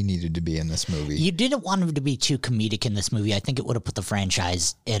everything he needed to be in this movie. You didn't want him to be too comedic in this movie. I think it would have put the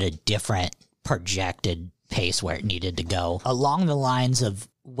franchise at a different projected pace where it needed to go. Along the lines of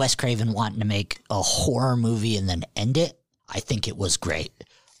Wes Craven wanting to make a horror movie and then end it, I think it was great.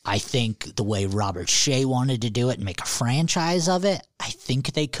 I think the way Robert Shea wanted to do it and make a franchise of it, I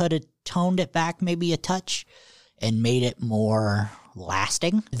think they could have toned it back maybe a touch and made it more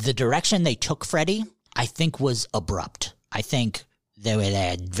lasting. The direction they took Freddy, I think, was abrupt. I think they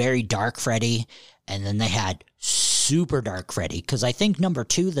had very dark Freddy, and then they had super dark Freddy, because I think number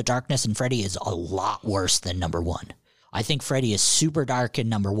 2, The Darkness in Freddy, is a lot worse than number 1. I think Freddy is super dark in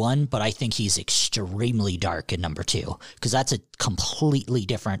number 1, but I think he's extremely dark in number 2, because that's a completely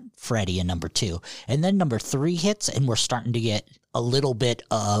different Freddy in number 2. And then number 3 hits, and we're starting to get a little bit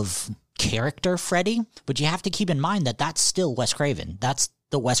of character Freddy, but you have to keep in mind that that's still Wes Craven. That's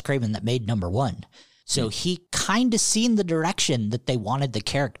the Wes Craven that made number 1. So he kind of seen the direction that they wanted the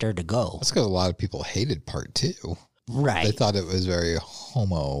character to go. That's because a lot of people hated part 2. Right. They thought it was very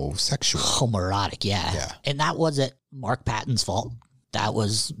homosexual. Homoerotic, yeah. And that wasn't Mark Patton's fault. That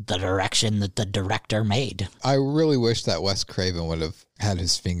was the direction that the director made. I really wish that Wes Craven would have had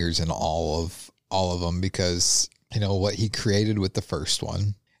his fingers in all of them, because you know what he created with the first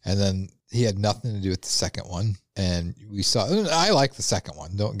one, and then he had nothing to do with the second one. And we saw, I like the second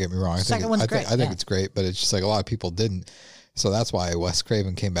one. Don't get me wrong. I think it's great, but it's just like a lot of people didn't. So that's why Wes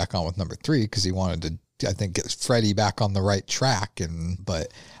Craven came back on with number 3, because he wanted to, I think, get Freddy back on the right track.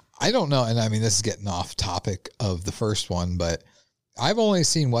 But I don't know. And I mean, this is getting off topic of the first one, but I've only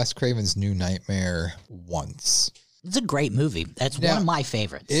seen Wes Craven's New Nightmare once. It's a great movie. That's one of my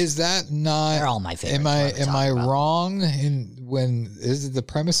favorites. Is that not? They're all my favorites. Am I wrong is it the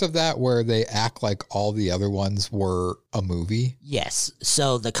premise of that where they act like all the other ones were a movie? Yes.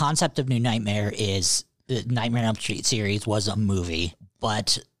 So the concept of New Nightmare is the Nightmare on Elm Street series was a movie,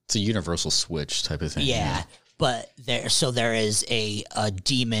 but it's a universal switch type of thing. Yeah. But there is a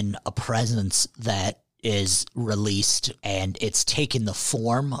demon, a presence that is released, and it's taken the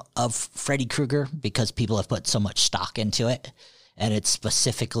form of Freddy Krueger because people have put so much stock into it, and it's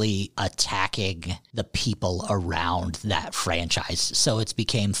specifically attacking the people around that franchise. So it's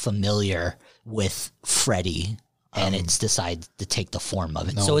became familiar with Freddy, and it's decided to take the form of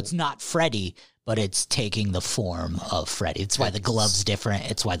it. So it's not Freddy, but it's taking the form of Freddy. It's why the glove's different.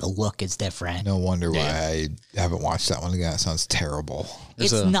 It's why the look is different. No wonder why I haven't watched that one again. It sounds terrible.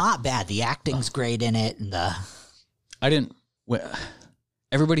 It's not bad. The acting's great in it. And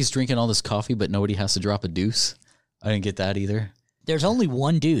everybody's drinking all this coffee, but nobody has to drop a deuce. I didn't get that either. There's only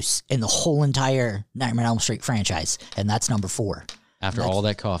one deuce in the whole entire Nightmare on Elm Street franchise, and that's number 4. After all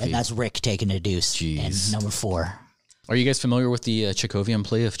that coffee. And that's Rick taking a deuce. Jeez. And number 4. Are you guys familiar with the Chekhovian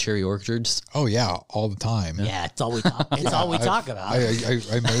play of Cherry Orchards? Oh yeah, all the time. Yeah, it's all we talk. It's all we talk about.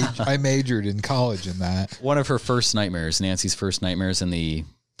 I majored in college in that. One of her first nightmares, Nancy's first nightmares in the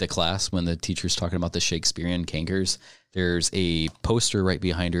class, when the teacher's talking about the Shakespearean cankers, there's a poster right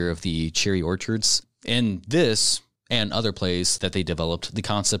behind her of the Cherry Orchards. In this and other plays that they developed, the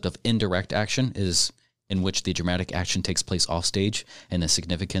concept of indirect action is in which the dramatic action takes place offstage, and the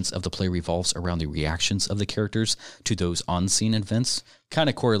significance of the play revolves around the reactions of the characters to those on-scene events. Kind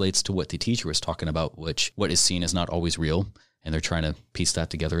of correlates to what the teacher was talking about, which what is seen is not always real, and they're trying to piece that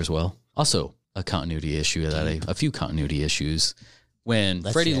together as well. Also, a continuity issue, a few continuity issues. When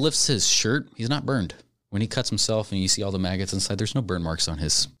Freddy lifts his shirt, he's not burned. When he cuts himself and you see all the maggots inside, there's no burn marks on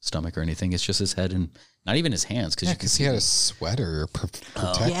his stomach or anything. It's just his head and not even his hands. Because he had a sweater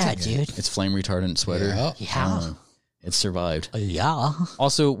protecting yeah, it. Dude. It's flame retardant sweater. Yeah. It survived. Yeah.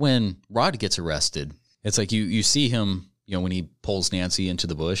 Also, when Rod gets arrested, it's like you see him, when he pulls Nancy into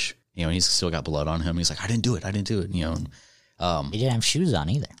the bush, and he's still got blood on him. He's like, I didn't do it. He didn't have shoes on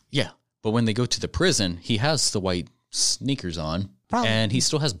either. Yeah. But when they go to the prison, he has the white sneakers on, and he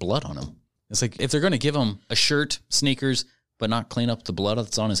still has blood on him. It's like, if they're going to give him a shirt, sneakers, but not clean up the blood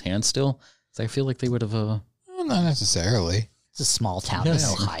that's on his hands still, I feel like they would have... Well, not necessarily. It's a small town in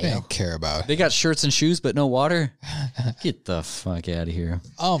Ohio. They don't care about it. They got shirts and shoes, but no water? Get the fuck out of here.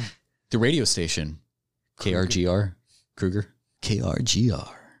 The radio station, KRGR, Kruger. KRGR.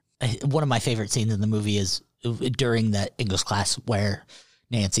 One of my favorite scenes in the movie is during that English class where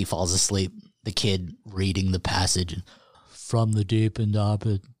Nancy falls asleep, the kid reading the passage, from the deep and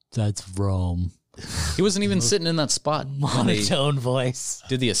opposite, that's Rome. He wasn't even sitting in that spot. Monotone voice.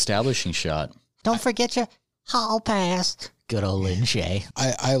 Did the establishing shot. Don't forget your hall pass. Good old Lin Shaye.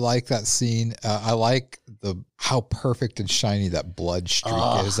 I like that scene. I like how perfect and shiny that blood streak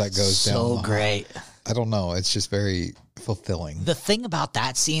is that goes down. So great. I don't know. It's just very fulfilling. The thing about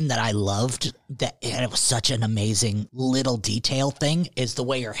that scene that I loved, and it was such an amazing little detail thing, is the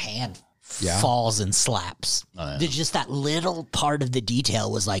way her hand falls and slaps. There's just that little part of the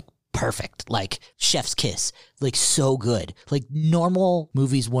detail was like perfect, like chef's kiss, like so good. Like normal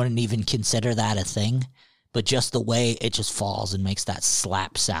movies wouldn't even consider that a thing, but just the way it just falls and makes that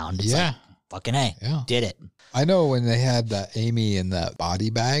slap sound. It's like, fucking A, did it. I know when they had that Amy in that body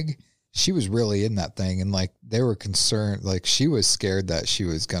bag, she was really in that thing, and like they were concerned, like she was scared that she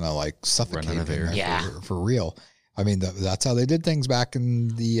was gonna like suffocate in there for real. I mean, that's how they did things back in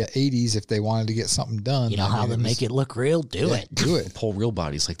the 80s. If they wanted to get something done, you know how to make it look real. Do it. Pull real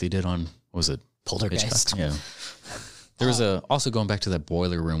bodies like they did on, what was it? Poltergeist. Yeah. There was also going back to that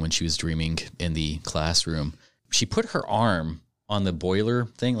boiler room when she was dreaming in the classroom. She put her arm on the boiler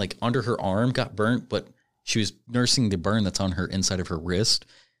thing, like under her arm got burnt, but she was nursing the burn that's on her inside of her wrist.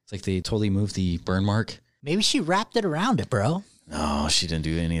 It's like they totally moved the burn mark. Maybe she wrapped it around it, bro. No, she didn't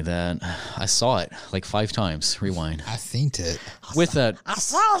do any of that. I saw it like 5 times. Rewind. I seen it. With that. I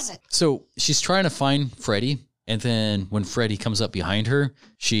saw it. So she's trying to find Freddy. And then when Freddy comes up behind her,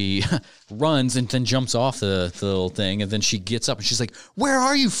 she runs and then jumps off the little thing. And then she gets up and she's like, "Where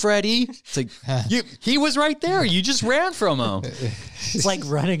are you, Freddy?" It's like, he was right there. You just ran from him. It's like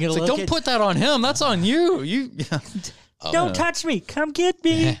running It's like, don't put that on him. That's on you. Don't touch me. Come get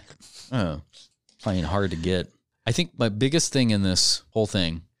me. Finding hard to get. I think my biggest thing in this whole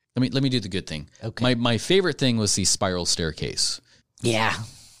thing, let me do the good thing. Okay. My favorite thing was the spiral staircase. Yeah.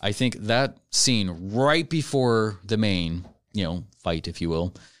 I think that scene right before the main, fight, if you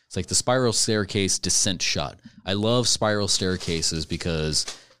will, it's like the spiral staircase descent shot. I love spiral staircases because,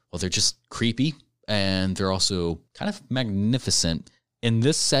 well, they're just creepy and they're also kind of magnificent. In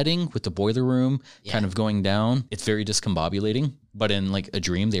this setting with the boiler room kind of going down, it's very discombobulating. But in like a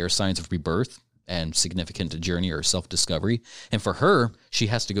dream, they are signs of rebirth and significant journey or self-discovery. And for her, she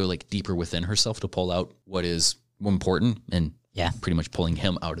has to go like deeper within herself to pull out what is important and pretty much pulling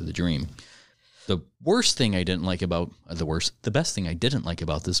him out of the dream. The best thing I didn't like about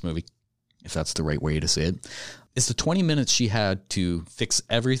this movie, if that's the right way to say it, is the 20 minutes she had to fix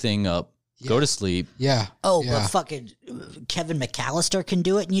everything up, go to sleep. Yeah. Oh, but fucking Kevin McAllister can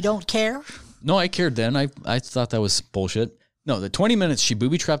do it and you don't care? No, I cared then. I thought that was bullshit. No, the 20 minutes she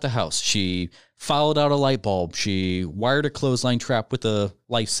booby-trapped the house. She followed out a light bulb. She wired a clothesline trap with a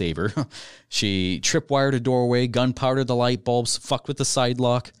lifesaver. She tripwired a doorway, gunpowdered the light bulbs, fucked with the side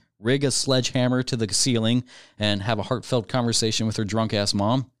lock, rig a sledgehammer to the ceiling, and have a heartfelt conversation with her drunk-ass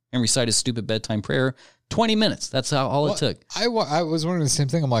mom, and recite a stupid bedtime prayer. 20 minutes. That's all it took. I was wondering the same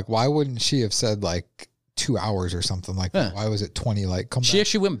thing. I'm like, why wouldn't she have said like 2 hours or something like that? Why was it 20? Like, She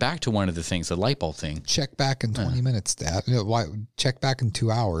actually went back to one of the things, the light bulb thing. Check back in 20 minutes, Dad. Why check back in 2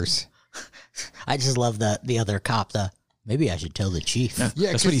 hours? I just love the other cop. Maybe I should tell the chief.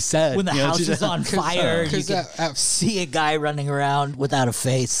 Yeah, That's what he said. When the house is on fire, you can at see a guy running around without a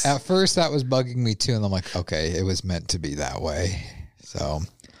face. At first, that was bugging me too, and I'm like, okay, it was meant to be that way. So,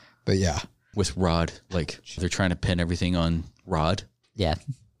 but yeah, with Rod, like they're trying to pin everything on Rod. Yeah.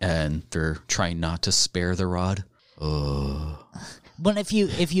 And they're trying not to spare the Rod. But if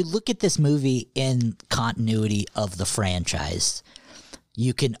you look at this movie in continuity of the franchise,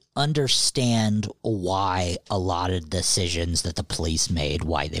 you can understand why a lot of decisions that the police made,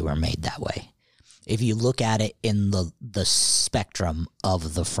 why they were made that way. If you look at it in the spectrum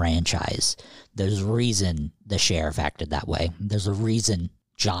of the franchise, there's a reason the sheriff acted that way. There's a reason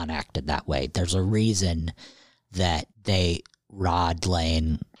John acted that way. There's a reason that Rod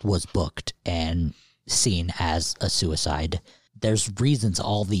Lane was booked and seen as a suicide. There's reasons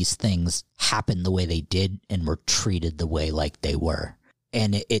all these things happened the way they did and were treated the way like they were.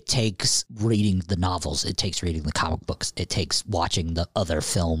 And it takes reading the novels. It takes reading the comic books. It takes watching the other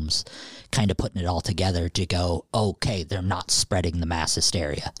films, kind of putting it all together to go, okay, they're not spreading the mass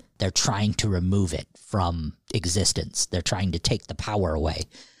hysteria. They're trying to remove it from existence. They're trying to take the power away.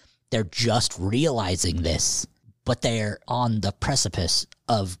 They're just realizing this, but they're on the precipice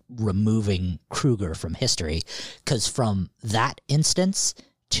of removing Krueger from history, because from that instance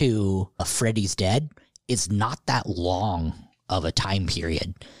to Freddy's Dead is not that long of a time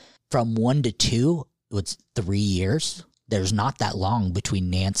period. From 1 to 2, it's 3 years. There's not that long between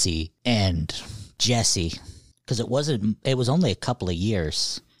Nancy and Jesse, because it was only a couple of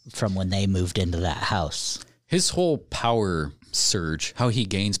years from when they moved into that house. His whole power surge, how he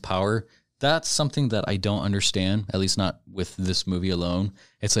gains power, that's something that I don't understand, at least not with this movie alone.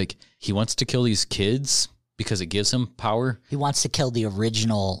 It's like he wants to kill these kids because it gives him power. He wants to kill the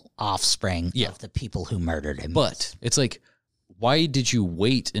original offspring of the people who murdered him. But it's like, why did you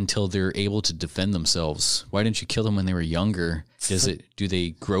wait until they're able to defend themselves? Why didn't you kill them when they were younger? Do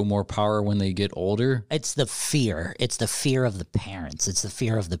they grow more power when they get older? It's the fear. It's the fear of the parents. It's the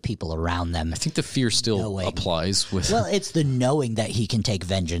fear of the people around them. I think the fear still applies with... Well, it's the knowing that he can take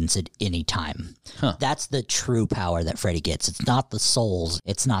vengeance at any time. Huh. That's the true power that Freddy gets. It's not the souls.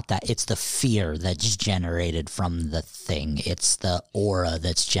 It's not that. It's the fear that's generated from the thing. It's the aura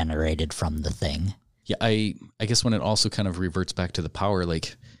that's generated from the thing. Yeah, I guess when it also kind of reverts back to the power,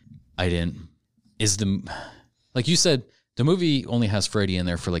 like like you said, the movie only has Freddy in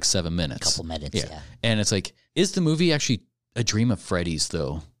there for like 7 minutes. A couple minutes, yeah. And it's like, is the movie actually a dream of Freddy's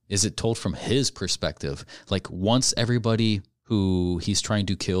though? Is it told from his perspective? Like once everybody who he's trying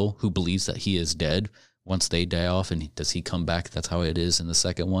to kill, who believes that he is dead, once they die off, and does he come back? That's how it is in the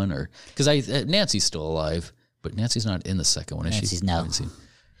second one? Or because Nancy's still alive, but Nancy's not in the second one, is she? Nancy's no.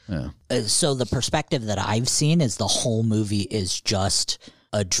 Yeah. So the perspective that I've seen is the whole movie is just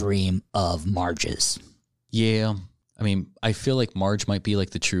a dream of Marge's. Yeah. I mean, I feel like Marge might be like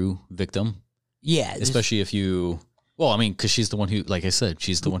the true victim, Yeah. especially if you, well, I mean, because she's the one who, like I said,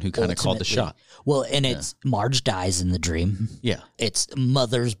 she's the one who kind of called the shot. Well, and it's Marge dies in the dream. Yeah. It's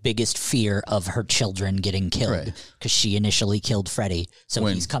mother's biggest fear of her children getting killed because she initially killed Freddy. So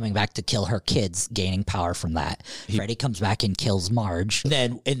he's coming back to kill her kids, gaining power from that. Freddy comes back and kills Marge.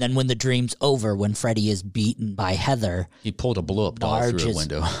 And then when the dream's over, when Freddy is beaten by Heather, He pulled a blow up doll through a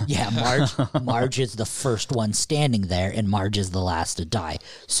window. Yeah, Marge is the first one standing there, and Marge is the last to die.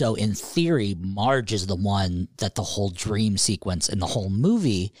 So in theory, Marge is the one that the whole dream sequence and the whole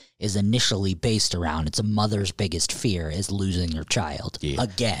movie is initially based around. It's a mother's biggest fear is losing her child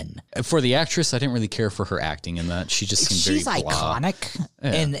again. For the actress, I didn't really care for her acting in that. She just seemed She's very blah. iconic,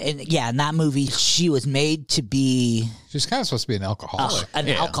 and in that movie, she was made to be She's kind of supposed to be an alcoholic. an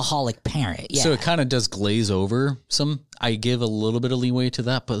alcoholic parent. Yeah, So it kind of does glaze over some. I give a little bit of leeway to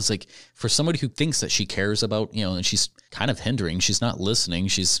that, but it's like for somebody who thinks that she cares about, and she's kind of hindering. She's not listening.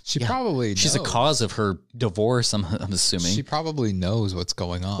 She probably she's a knows. cause of her divorce. I'm assuming. She probably knows what's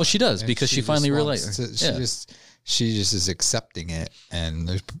going on. Well, she does, And because she just finally wants realized- to- she just is accepting it,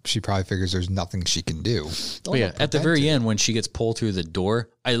 and she probably figures there's nothing she can do. But yeah, at the very end, when she gets pulled through the door,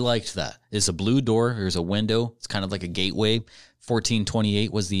 I liked that. It's a blue door. There's a window. It's kind of like a gateway.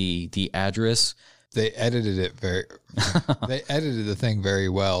 1428 was the address. They edited it they edited the thing very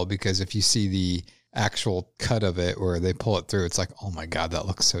well, because if you see the actual cut of it where they pull it through, it's like, oh my God, that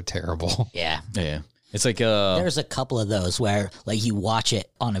looks so terrible. yeah. Yeah. It's like There's a couple of those where like you watch it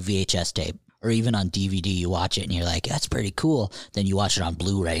on a VHS tape or even on DVD, you watch it and you're like, that's pretty cool. Then you watch it on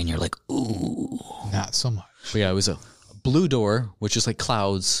Blu-ray and you're like, ooh. Not so much. But yeah, it was a blue door, which is like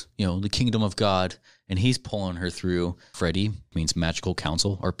clouds, the kingdom of God. And he's pulling her through. Freddy means magical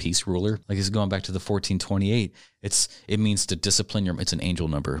counsel or peace ruler. Like it's going back to the 1428. It means to discipline it's an angel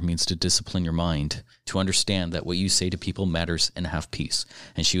number. It means to discipline your mind, to understand that what you say to people matters and have peace.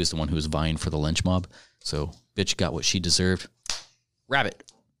 And she was the one who was vying for the lynch mob. So bitch got what she deserved. Rabbit.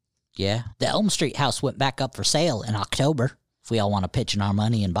 Yeah. The Elm Street house went back up for sale in October. If we all want to pitch in our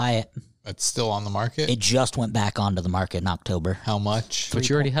money and buy it. It's still on the market. It just went back onto the market in October. How much? But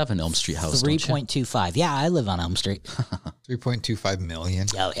you already have an Elm Street house, don't you? 3.25. Yeah, I live on Elm Street. 3.25 million.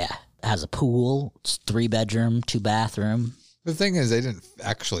 Oh, yeah. It has a pool. It's 3-bedroom, 2-bathroom. The thing is, they didn't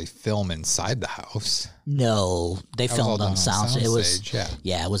actually film inside the house. No, they That was all filmed done on sound. It was stage,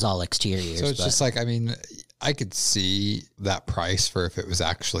 yeah. it was all exteriors. So it's but just like, I mean, I could see that price for if it was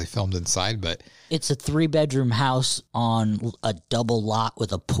actually filmed inside, but it's a 3-bedroom house on a double lot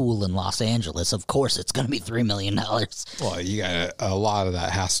with a pool in Los Angeles. Of course, it's going to be $3 million. well, you got a lot of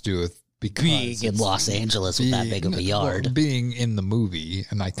that has to do with because Being in it's Los Angeles with that big of a yard. well, being in the movie,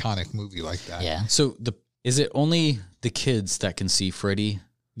 an iconic movie like that. Yeah. So is it only the kids that can see Freddy?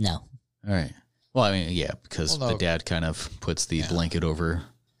 No. All right. Well, I mean, yeah, because Well, no. the dad kind of puts the blanket over,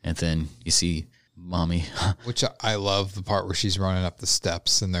 and then you see mommy. Which I love the part where she's running up the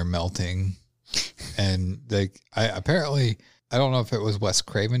steps and they're melting. And apparently, I don't know if it was Wes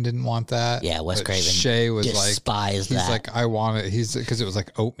Craven didn't want that. Yeah, Wes but Craven Shay was like, despised he's that. like, I want it. Because it was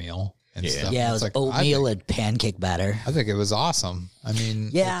like oatmeal and stuff. Yeah, it It's was like, oatmeal and pancake batter. I think it was awesome. I mean,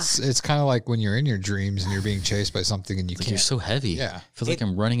 Yeah. it's kind of like when you're in your dreams and you're being chased by something and you Like can't. you're so heavy. Yeah. Feels like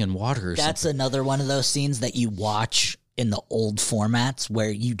I'm running in water or That's something. another one of those scenes that you watch in the old formats where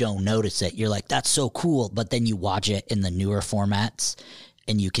you don't notice it. You're like, that's so cool. But then you watch it in the newer formats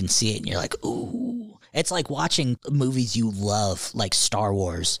and you can see it and you're like, ooh. It's like watching movies you love, like Star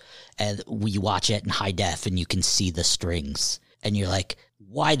Wars, and you watch it in high def and you can see the strings. And you're like,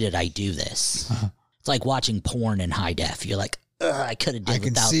 why did I do this? It's like watching porn in high def. You're like, ugh, I could have I did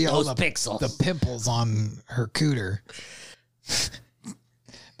can without see all those pixels. the pimples on her cooter.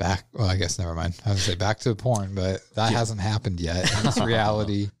 Well, I guess never mind. I was gonna say back to the porn, but that hasn't happened yet. It's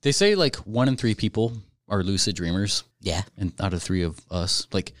reality. They say like 1 in 3 people are lucid dreamers, Yeah. and out of 3 of us,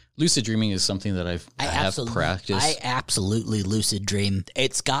 like lucid dreaming is something that I have practiced. I absolutely lucid dream.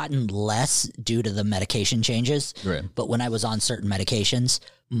 It's gotten less due to the medication changes. Right. But when I was on certain medications,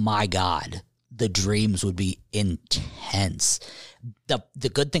 my God, the dreams would be intense. The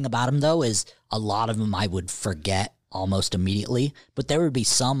good thing about them, though, is a lot of them I would forget almost immediately, but there would be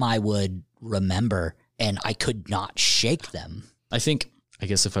some I would remember and I could not shake them. I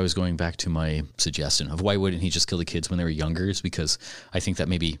guess if I was going back to my suggestion of why wouldn't he just kill the kids when they were younger, is because I think that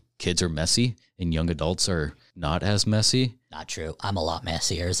maybe kids are messy and young adults are not as messy. Not true. I'm a lot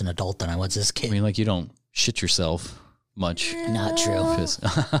messier as an adult than I was as a kid. I mean, like you don't shit yourself much. Not true. 'Cause-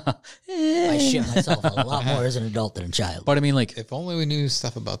 I shit myself a lot more as an adult than a child. but I mean, like, If only we knew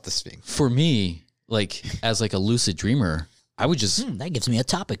stuff about the Sphinx. for me, like, as like a lucid dreamer, I would just That gives me a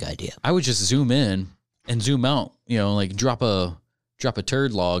topic idea. zoom in and zoom out, like drop a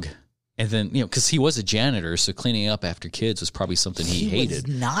turd log. And then, because he was a janitor, so cleaning up after kids was probably something he hated.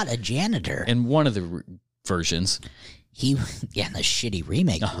 was not a janitor. And one of the versions, In the shitty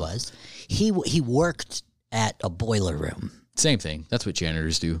remake was. He worked at a boiler room. same thing. That's what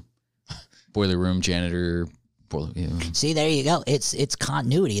janitors do. Boiler room, janitor, See, there you go. It's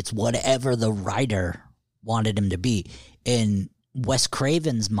continuity. It's whatever the writer wanted him to be. In Wes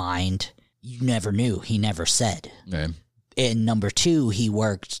Craven's mind, you never knew. He never said. Okay. In number 2, he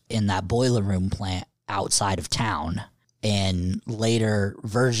worked in that boiler room plant outside of town. In later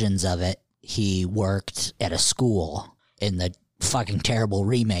versions of it, he worked at a school. In the fucking terrible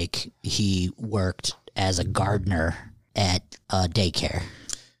remake, he worked as a gardener at a daycare.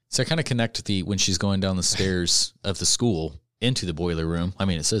 So I kind of connect when she's going down the stairs of the school into the boiler room. I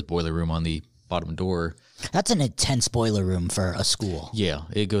mean, it says boiler room on the bottom door. That's an intense boiler room for a school. Yeah,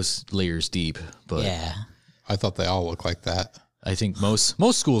 it goes layers deep. But Yeah. I thought they all looked like that. I think most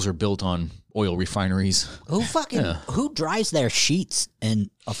schools are built on oil refineries. Who dries their sheets in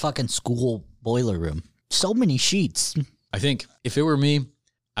a fucking school boiler room? So many sheets. I think if it were me,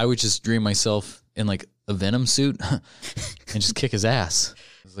 I would just dream myself in like a Venom suit and just kick his ass.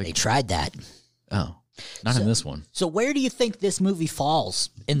 They tried that. Oh, not in this one. So where do you think this movie falls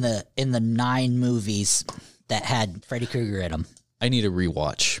in the 9 movies that had Freddy Krueger in them? I need a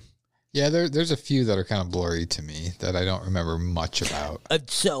rewatch. Yeah, there's a few that are kind of blurry to me that I don't remember much about.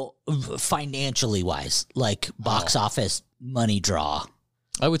 So financially wise, like box office money draw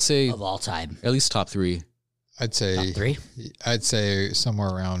I would say of all time. at least top 3. I'd say Top 3? I'd say somewhere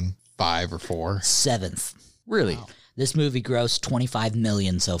around 5 or 4. 7th. Really? This movie grossed $25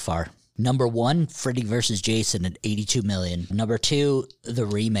 million so far. Number 1, Freddy vs. Jason at $82 million. Number 2, the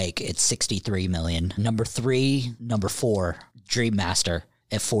remake at $63 million. Number 4, Dream Master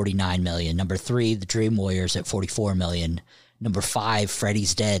at $49 million. Number 3, The Dream Warriors at $44 million. Number 5,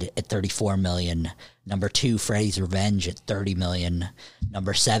 Freddy's Dead at $34 million. Number 2, Freddy's Revenge at $30 million.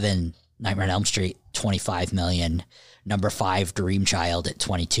 Number 7, Nightmare on Elm Street, $25 million. Number 5, Dream Child at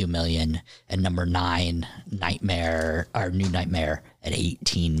 $22 million. And number 9, New Nightmare at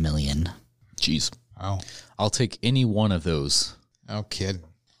 $18 million. Jeez. Oh, I'll take any one of those. no kid.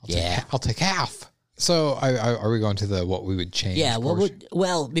 Yeah. I'll take half. So are we going to the what we would change? Yeah, portion?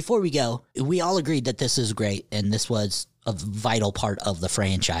 well, before we go, we all agreed that this is great and this was a vital part of the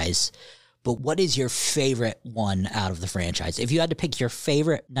franchise. But what is your favorite one out of the franchise? If you had to pick your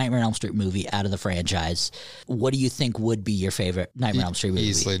favorite Nightmare on Elm Street movie out of the franchise, what do you think would be your favorite Nightmare on Elm Street movie?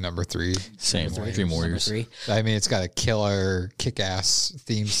 Easily number 3. Same. Dream Warriors. Number 3? I mean, it's got a killer, kick-ass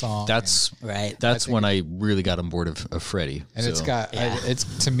theme song. That's Right. That's when I really got on board of Freddy. And it's got, it's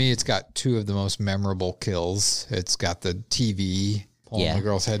to me, it's got 2 of the most memorable kills. It's got the TV pulling the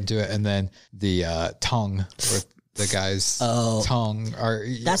girl's head into it, and then the tongue with the guy's tongue.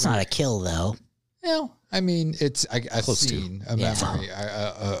 That's not a kill, though. I mean, it's a scene, a memory,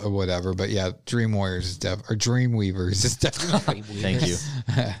 or whatever. But yeah, Dream Warriors is or Dream Weavers is definitely. Thank you.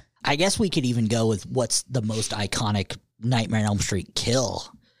 I guess we could even go with what's the most iconic Nightmare on Elm Street kill.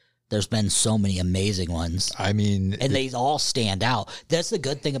 There's been so many amazing ones. I mean, And they all stand out. That's the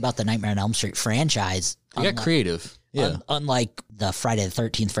good thing about the Nightmare on Elm Street franchise. You got creative. Yeah. Unlike the Friday the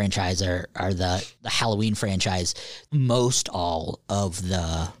 13th franchise or the Halloween franchise, most all of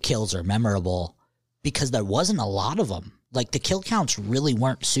the kills are memorable because there wasn't a lot of them. Like the kill counts really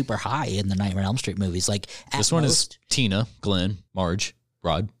weren't super high in the Nightmare on Elm Street movies. Like This one is Tina, Glenn, Marge,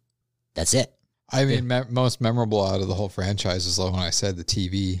 Rod. That's it. I mean, most memorable out of the whole franchise is like when I said the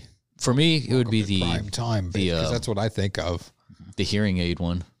TV. For me, it would be the prime time, because that's what I think of. the hearing aid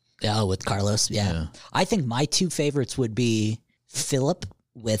one. Oh, with Carlos, yeah. I think my 2 favorites would be Philip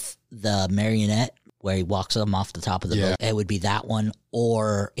with the marionette where he walks them off the top of the boat. It would be that one,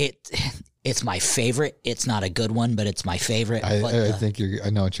 or it's my favorite. It's not a good one, but it's my favorite. I think I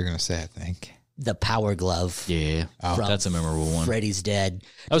know what you're going to say. I think the Power Glove. Yeah, that's a memorable one. Freddy's Dead.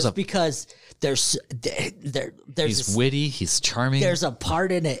 That was because there's he's witty, he's charming. There's a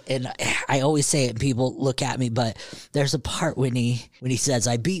part in it, and I always say it, and people look at me, but there's a part when he says,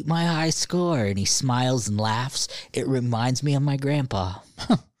 "I beat my high score," and he smiles and laughs. It reminds me of my grandpa.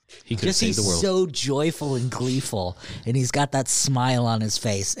 He could have saved the world. He's so joyful and gleeful, and he's got that smile on his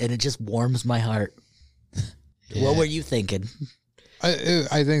face, and it just warms my heart. What were you thinking?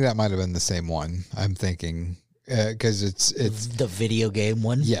 I think that might have been the same one. I'm thinking because it's The video game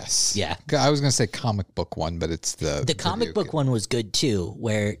one. yes, Yeah. I was gonna say comic book one, but it's The comic video book game. one was good too,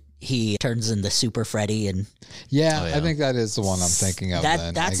 where he turns into Super Freddy, and Yeah, Oh, yeah. I think that is the one I'm thinking of.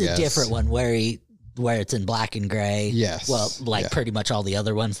 that's a different one where it's in black and gray. Yes. Well, like Yeah. pretty much all the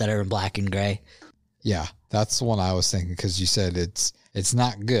other ones that are in black and gray. Yeah, that's the one I was thinking because you said it's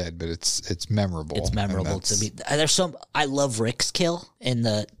not good, but it's memorable. It's And memorable to that's- me. There's some. I love Rick's kill in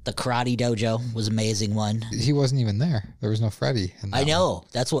the karate dojo was an amazing one. He wasn't even there. There was no Freddy. In that I one. know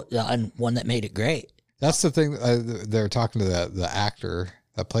that's what one that made it great. That's the thing. They're talking to the actor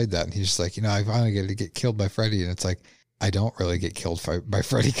that played that, and he's just like, I finally get to get killed by Freddy, and it's like, I don't really get killed by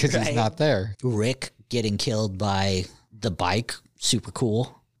Freddy because Right. he's not there. Rick getting killed by the bike, super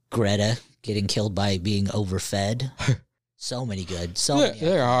cool. Greta getting killed by being overfed. So many good. So many.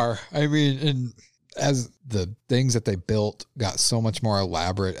 There are. I mean, and as the things that they built got so much more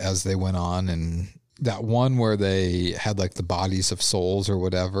elaborate as they went on, and that one where they had like the bodies of souls or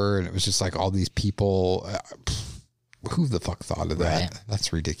whatever, and it was just like all these people. Who the fuck thought of that? Right.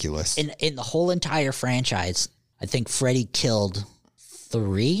 That's ridiculous. In the whole entire franchise, I think Freddy killed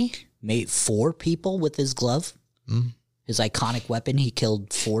 4 people with his glove. Mm. His iconic weapon, he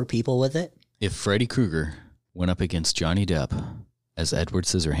killed 4 people with it. If Freddy Krueger went up against Johnny Depp as Edward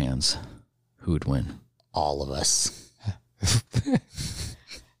Scissorhands, who would win? All of us.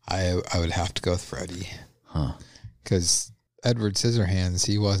 I would have to go with Freddy. Huh. Because Edward Scissorhands,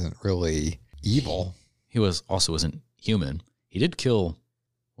 he wasn't really evil. He wasn't human. He did kill,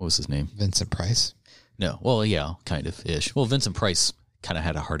 what was his name? Vincent Price. No. Well, yeah, kind of ish. Well, Vincent Price kind of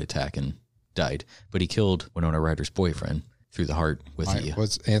had a heart attack and died, but he killed Winona Ryder's boyfriend through the heart with the.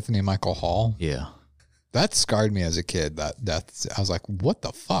 Was Anthony Michael Hall? Yeah. That scarred me as a kid. That death. I was like, what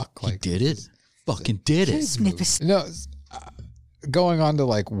the fuck? He Like, did it. Fucking did it. Going on to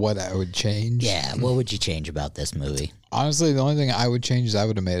like what I would change. Yeah, what would you change about this movie? Honestly, the only thing I would change is I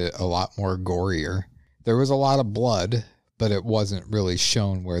would have made it a lot more gorier. There was a lot of blood, but it wasn't really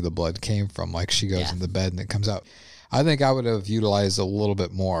shown where the blood came from. Like she goes in the bed and it comes out. I think I would have utilized a little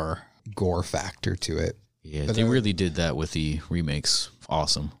bit more gore factor to it. Yeah, But they really did that with the remakes.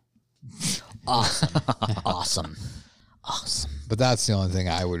 Awesome. Awesome. But that's the only thing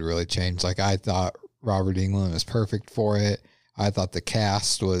I would really change. Like I thought Robert Englund was perfect for it. I thought the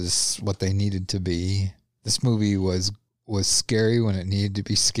cast was what they needed to be. This movie was scary when it needed to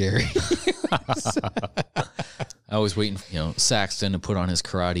be scary. I was waiting, Saxton to put on his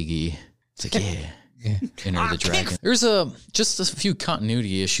karate gi. It's like, yeah. Enter the Dragon. There's just a few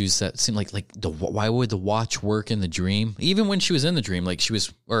continuity issues that seem like why would the watch work in the dream? Even when she was in the dream, like she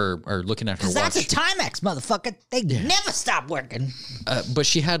was or looking at her watch. That's a Timex, motherfucker. They never stop working. But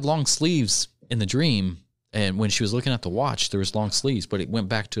she had long sleeves in the dream, and when she was looking at the watch, there was long sleeves, but it went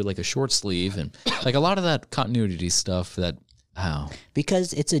back to like a short sleeve, and like a lot of that continuity stuff that. Oh.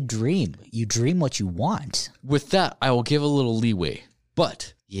 Because it's a dream. You dream what you want. With that, I will give a little leeway.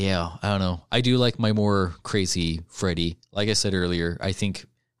 But yeah, I don't know. I do like my more crazy Freddy. Like I said earlier, I think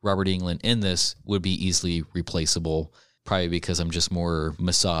Robert Englund in this would be easily replaceable, probably because I'm just more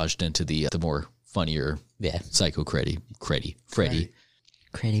massaged into the more funnier psycho Freddy.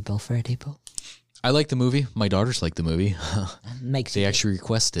 Credible. I like the movie. My daughters like the movie. Makes They you actually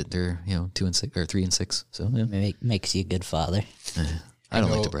request it. They're 2 and 6 or 3 and 6. So yeah. makes you a good father. I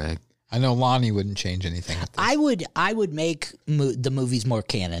don't like to brag. I know Lonnie wouldn't change anything. With this. I would make the movies more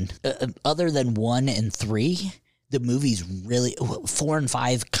canon. Other than 1 and 3, the movies really 4 and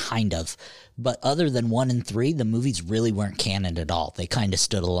 5 kind of, but other than 1 and 3, the movies really weren't canon at all. They kind of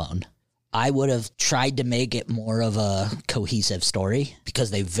stood alone. I would have tried to make it more of a cohesive story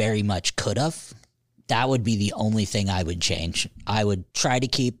because they very much could have. That would be the only thing I would change. I would try to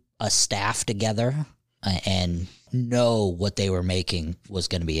keep a staff together and know what they were making was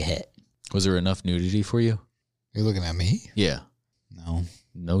going to be a hit. Was there enough nudity for you? You're looking at me? Yeah. No.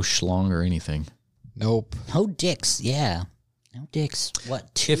 No schlong or anything. Nope. No dicks, yeah. No dicks.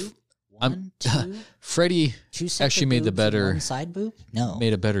 What, 2? If 1, 2? Freddie 2 separate actually made the boobs and better 1 side boob? No.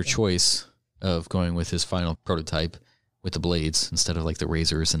 made a better choice of going with his final prototype with the blades instead of like the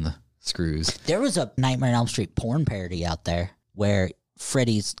razors and the screws. There was a Nightmare on Elm Street porn parody out there where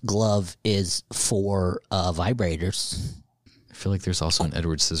Freddy's glove is for vibrators. I feel like there's also an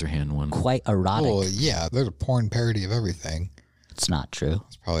Edward Scissorhand one. Quite erotic. Well, yeah, there's a porn parody of everything. It's not true.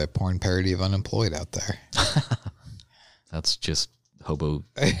 It's probably a porn parody of Unemployed out there. That's just hobo.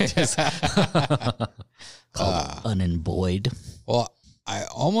 Unemployed. Well, I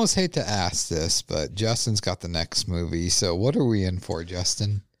almost hate to ask this, but Justin's got the next movie. So what are we in for,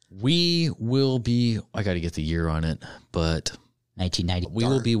 Justin? We will be, I got to get the year on it, but 1990. we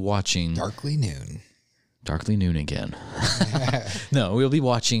will be watching Darkly Noon. Darkly Noon again. No, we'll be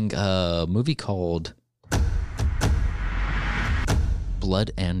watching a movie called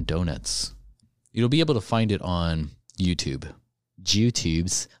Blood and Donuts. You'll be able to find it on YouTube.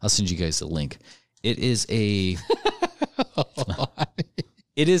 YouTube's. I'll send you guys the link. It is a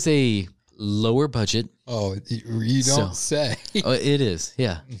it is a lower budget. Oh, you don't say. Oh, it is,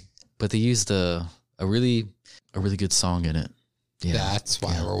 yeah. But they used a really good song in it. Yeah, that's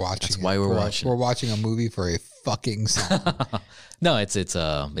why we're watching. That's why we're watching. We're watching a movie for a fucking song. No, it's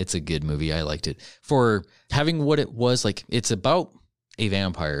a good movie. I liked it for having what it was. Like, it's about a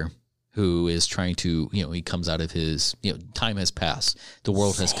vampire who is trying to, he comes out of his, time has passed. The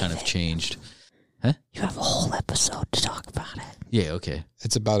world has kind of changed. Huh? You have a whole episode to talk about it. Yeah, okay.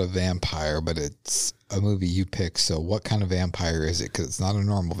 It's about a vampire, but it's a movie you pick. So what kind of vampire is it? Because it's not a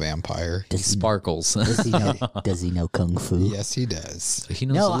normal vampire. He sparkles. Does he know kung fu? Yes, he does. He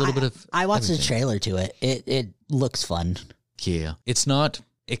knows a little bit of I watched everything. the trailer to it. It looks fun. Yeah. It's not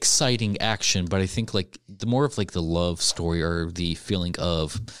exciting action, but I think like the more of like the love story or the feeling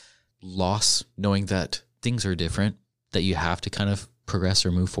of loss, knowing that things are different, that you have to kind of progress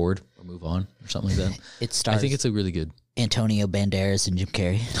or move forward or move on or something like that. It stars I think it's a really good. Antonio Banderas and Jim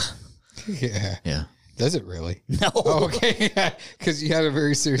Carrey. Yeah. Yeah. Does it really? No. Oh, okay. Because you had a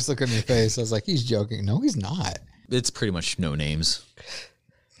very serious look on your face. I was like, he's joking. No, he's not. It's pretty much no names.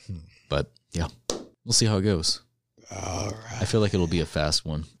 But yeah, we'll see how it goes. All right. I feel like it'll be a fast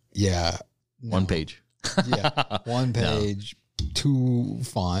one. Yeah. No. One page. Yeah. One page, two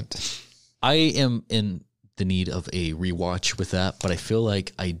font. I am in the need of a rewatch with that, but I feel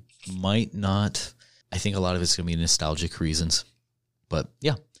like I might not. I think a lot of it's going to be nostalgic reasons. But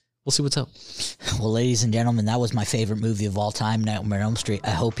yeah, we'll see what's up. Well, ladies and gentlemen, that was my favorite movie of all time, Nightmare on Elm Street. I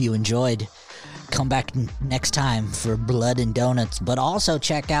hope you enjoyed. Come back next time for Blood and Donuts, but also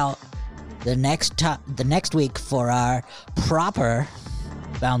check out the next week for our proper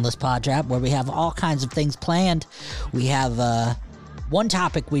Boundless Pod Trap, where we have all kinds of things planned. We have one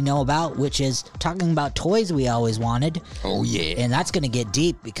topic we know about, which is talking about toys we always wanted. Oh, yeah. And that's going to get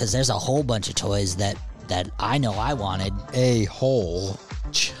deep because there's a whole bunch of toys that I know I wanted. A whole.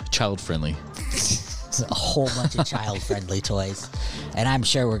 Child-friendly. A whole bunch of child-friendly toys. And I'm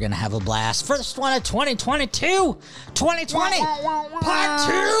sure we're going to have a blast. First one of 2022. 2020. Part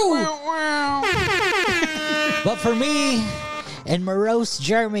 2. But for me and morose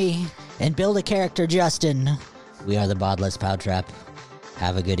Jeremy and Build-A-Character Justin, we are the Bodless Pow Trap.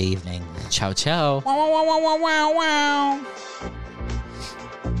 Have a good evening. Ciao, ciao.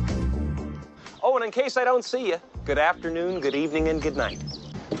 Oh, and in case I don't see you, good afternoon, good evening, and good night.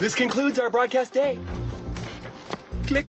 This concludes our broadcast day.